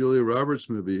had a Julia Roberts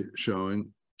movie showing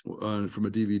from a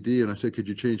DVD. And I said, could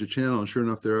you change the channel? And sure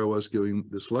enough, there I was giving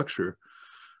this lecture.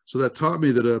 So that taught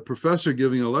me that a professor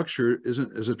giving a lecture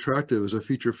isn't as attractive as a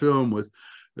feature film with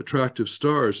attractive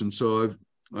stars. And so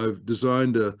I've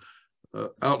designed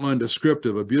outlined a script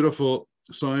of a beautiful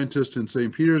scientist in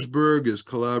St. Petersburg is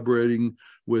collaborating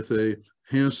with a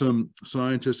handsome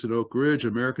scientist in Oak Ridge,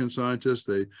 American scientist.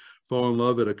 They fall in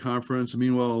love at a conference.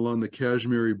 Meanwhile, along the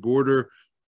Kashmiri border,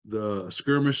 the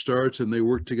skirmish starts, and they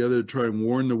work together to try and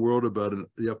warn the world about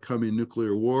the upcoming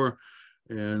nuclear war.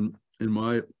 And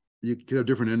you can have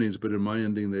different endings, but in my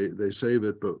ending, they save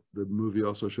it. But the movie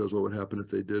also shows what would happen if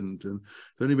they didn't. And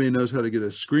if anybody knows how to get a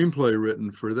screenplay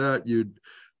written for that, you'd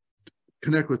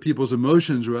connect with people's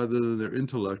emotions rather than their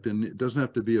intellect. And it doesn't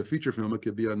have to be a feature film; it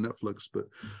could be on Netflix. But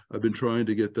I've been trying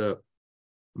to get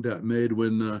that made.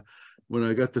 When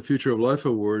I got the Future of Life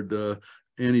Award,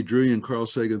 Annie Druyan, Carl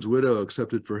Sagan's widow,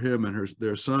 accepted for him, and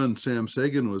their son Sam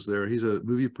Sagan was there. He's a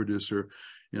movie producer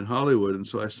in Hollywood, and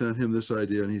so I sent him this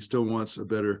idea, and he still wants a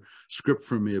better script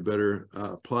from me, a better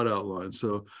plot outline.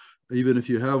 So even if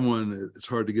you have one, it's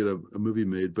hard to get a movie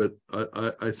made. But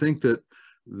I think that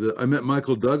I met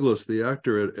Michael Douglas, the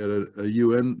actor, at a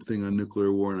UN thing on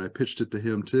nuclear war, and I pitched it to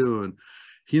him too, and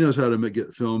he knows how to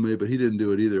get film made, but he didn't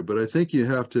do it either. But I think you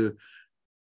have to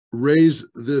raise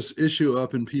this issue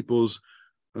up in people's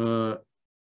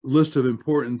list of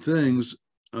important things.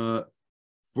 For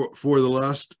the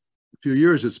last few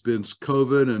years, it's been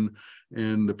COVID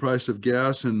and the price of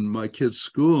gas and my kids'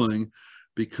 schooling.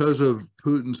 Because of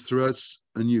Putin's threats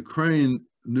in Ukraine,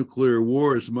 nuclear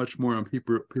war is much more on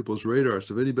people's radar.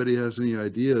 So if anybody has any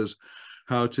ideas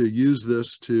how to use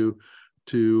this to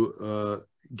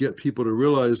get people to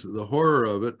realize the horror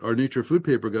of it, our Nature Food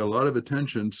paper got a lot of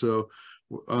attention. So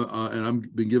and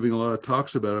I've been giving a lot of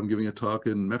talks about it. I'm giving a talk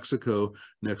in Mexico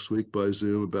next week by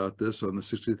Zoom about this on the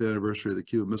 60th anniversary of the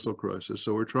Cuban Missile Crisis.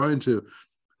 So we're trying to,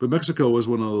 but Mexico was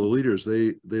one of the leaders.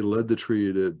 They led the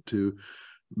treaty to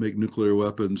make nuclear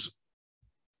weapons,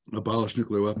 abolish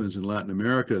nuclear weapons in Latin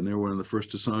America, and they were one of the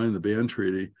first to sign the ban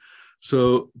treaty.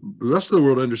 So the rest of the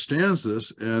world understands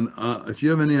this, and if you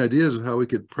have any ideas of how we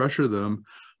could pressure them,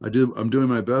 I'm doing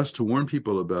my best to warn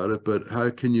people about it. But how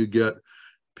can you get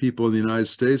people in the United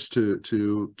States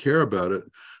to care about it?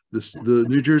 The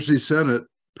New Jersey Senate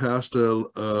passed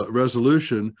a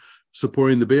resolution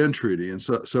supporting the ban treaty, and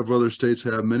several other states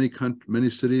have. Many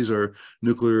cities are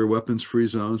nuclear weapons free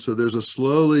zones. So there's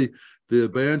the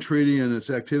ban treaty and its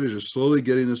activities are slowly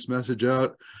getting this message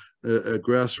out at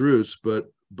grassroots, but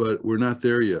we're not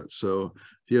there yet. So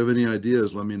if you have any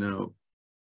ideas, let me know.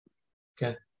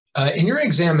 Okay. In your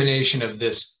examination of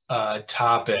this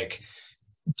topic,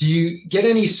 do you get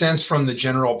any sense from the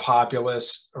general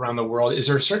populace around the world? Is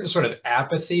there a certain sort of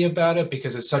apathy about it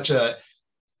because it's such a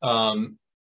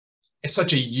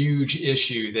huge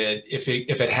issue that if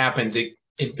it happens,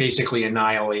 it basically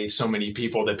annihilates so many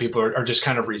people that people are just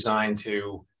kind of resigned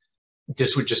to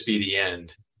this would just be the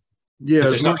end. Yeah,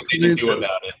 there's nothing they can do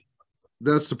about it.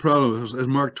 That's the problem. As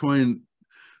Mark Twain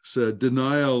said,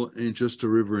 denial ain't just a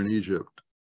river in Egypt.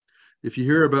 If you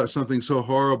hear about something so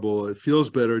horrible, it feels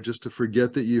better just to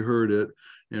forget that you heard it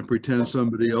and pretend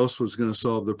somebody else was going to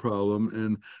solve the problem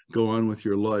and go on with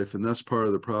your life. And that's part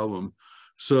of the problem.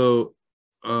 So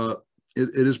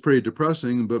it is pretty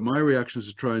depressing, but my reaction is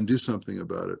to try and do something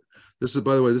about it. This is,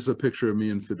 by the way, this is a picture of me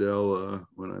and Fidel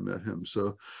when I met him.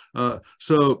 So,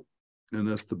 and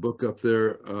that's the book up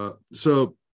there.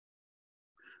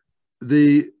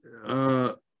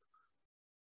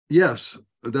 Yes,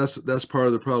 that's part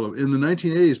of the problem. In the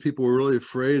 1980s, people were really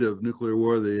afraid of nuclear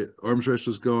war. The arms race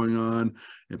was going on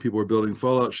and people were building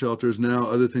fallout shelters. Now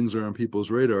other things are on people's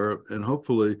radar, and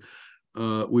hopefully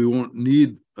we won't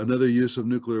need another use of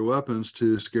nuclear weapons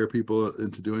to scare people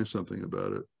into doing something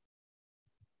about it.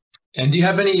 And do you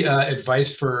have any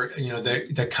advice for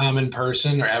the common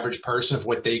person or average person of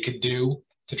what they could do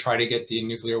to try to get the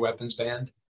nuclear weapons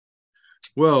banned?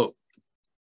 Well,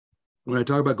 when I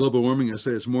talk about global warming, I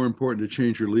say it's more important to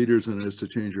change your leaders than it is to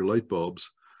change your light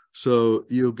bulbs. So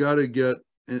you've got to get,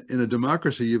 in a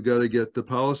democracy, you've got to get the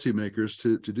policymakers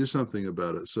to do something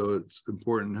about it. So it's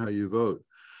important how you vote.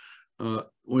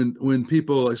 When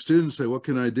people, like students, say, what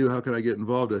can I do? How can I get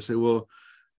involved? I say, well,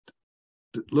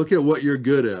 look at what you're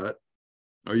good at.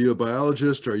 Are you a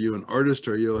biologist? Are you an artist?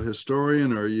 Are you a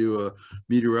historian? Are you a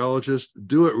meteorologist?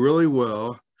 Do it really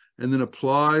well, and then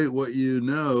apply what you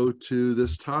know to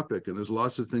this topic. And there's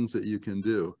lots of things that you can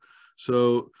do.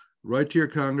 So write to your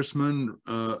congressman,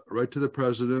 write to the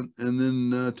president, and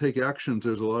then take actions.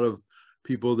 There's a lot of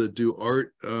people that do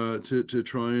art to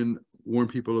try and warn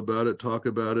people about it, talk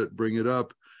about it, bring it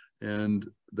up, and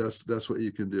that's what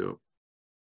you can do.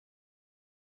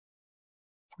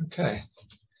 Okay.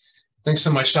 Thanks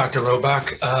so much, Dr.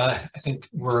 Robock. I think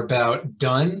we're about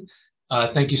done.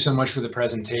 Thank you so much for the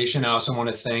presentation. I also want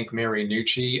to thank Mary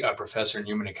Nucci, a professor in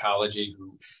human ecology,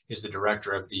 who is the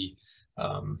director of the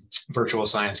Virtual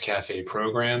Science Cafe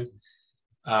program.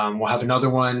 We'll have another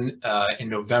one in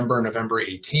November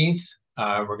 18th.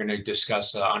 We're going to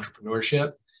discuss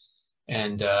entrepreneurship,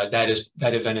 and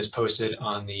that event is posted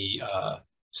on the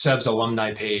SEVS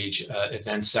alumni page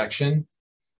events section.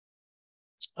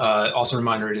 Also a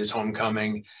reminder, it is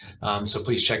homecoming, so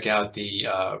please check out the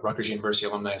Rutgers University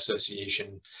Alumni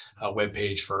Association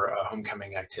webpage for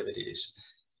homecoming activities.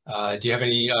 Do you have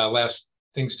any last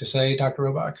things to say, Dr.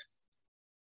 Robock?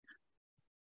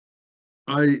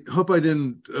 I hope I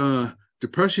didn't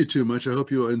depress you too much. I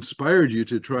hope you inspired you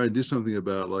to try and do something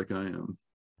about it like I am.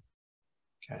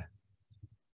 Okay.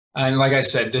 And like I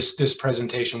said, this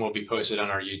presentation will be posted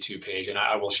on our YouTube page, and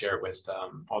I will share it with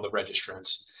all the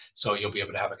registrants. So you'll be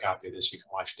able to have a copy of this. You can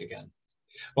watch it again.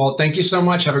 Well, thank you so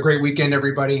much. Have a great weekend,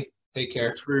 everybody. Take care.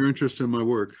 Thanks for your interest in my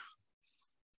work.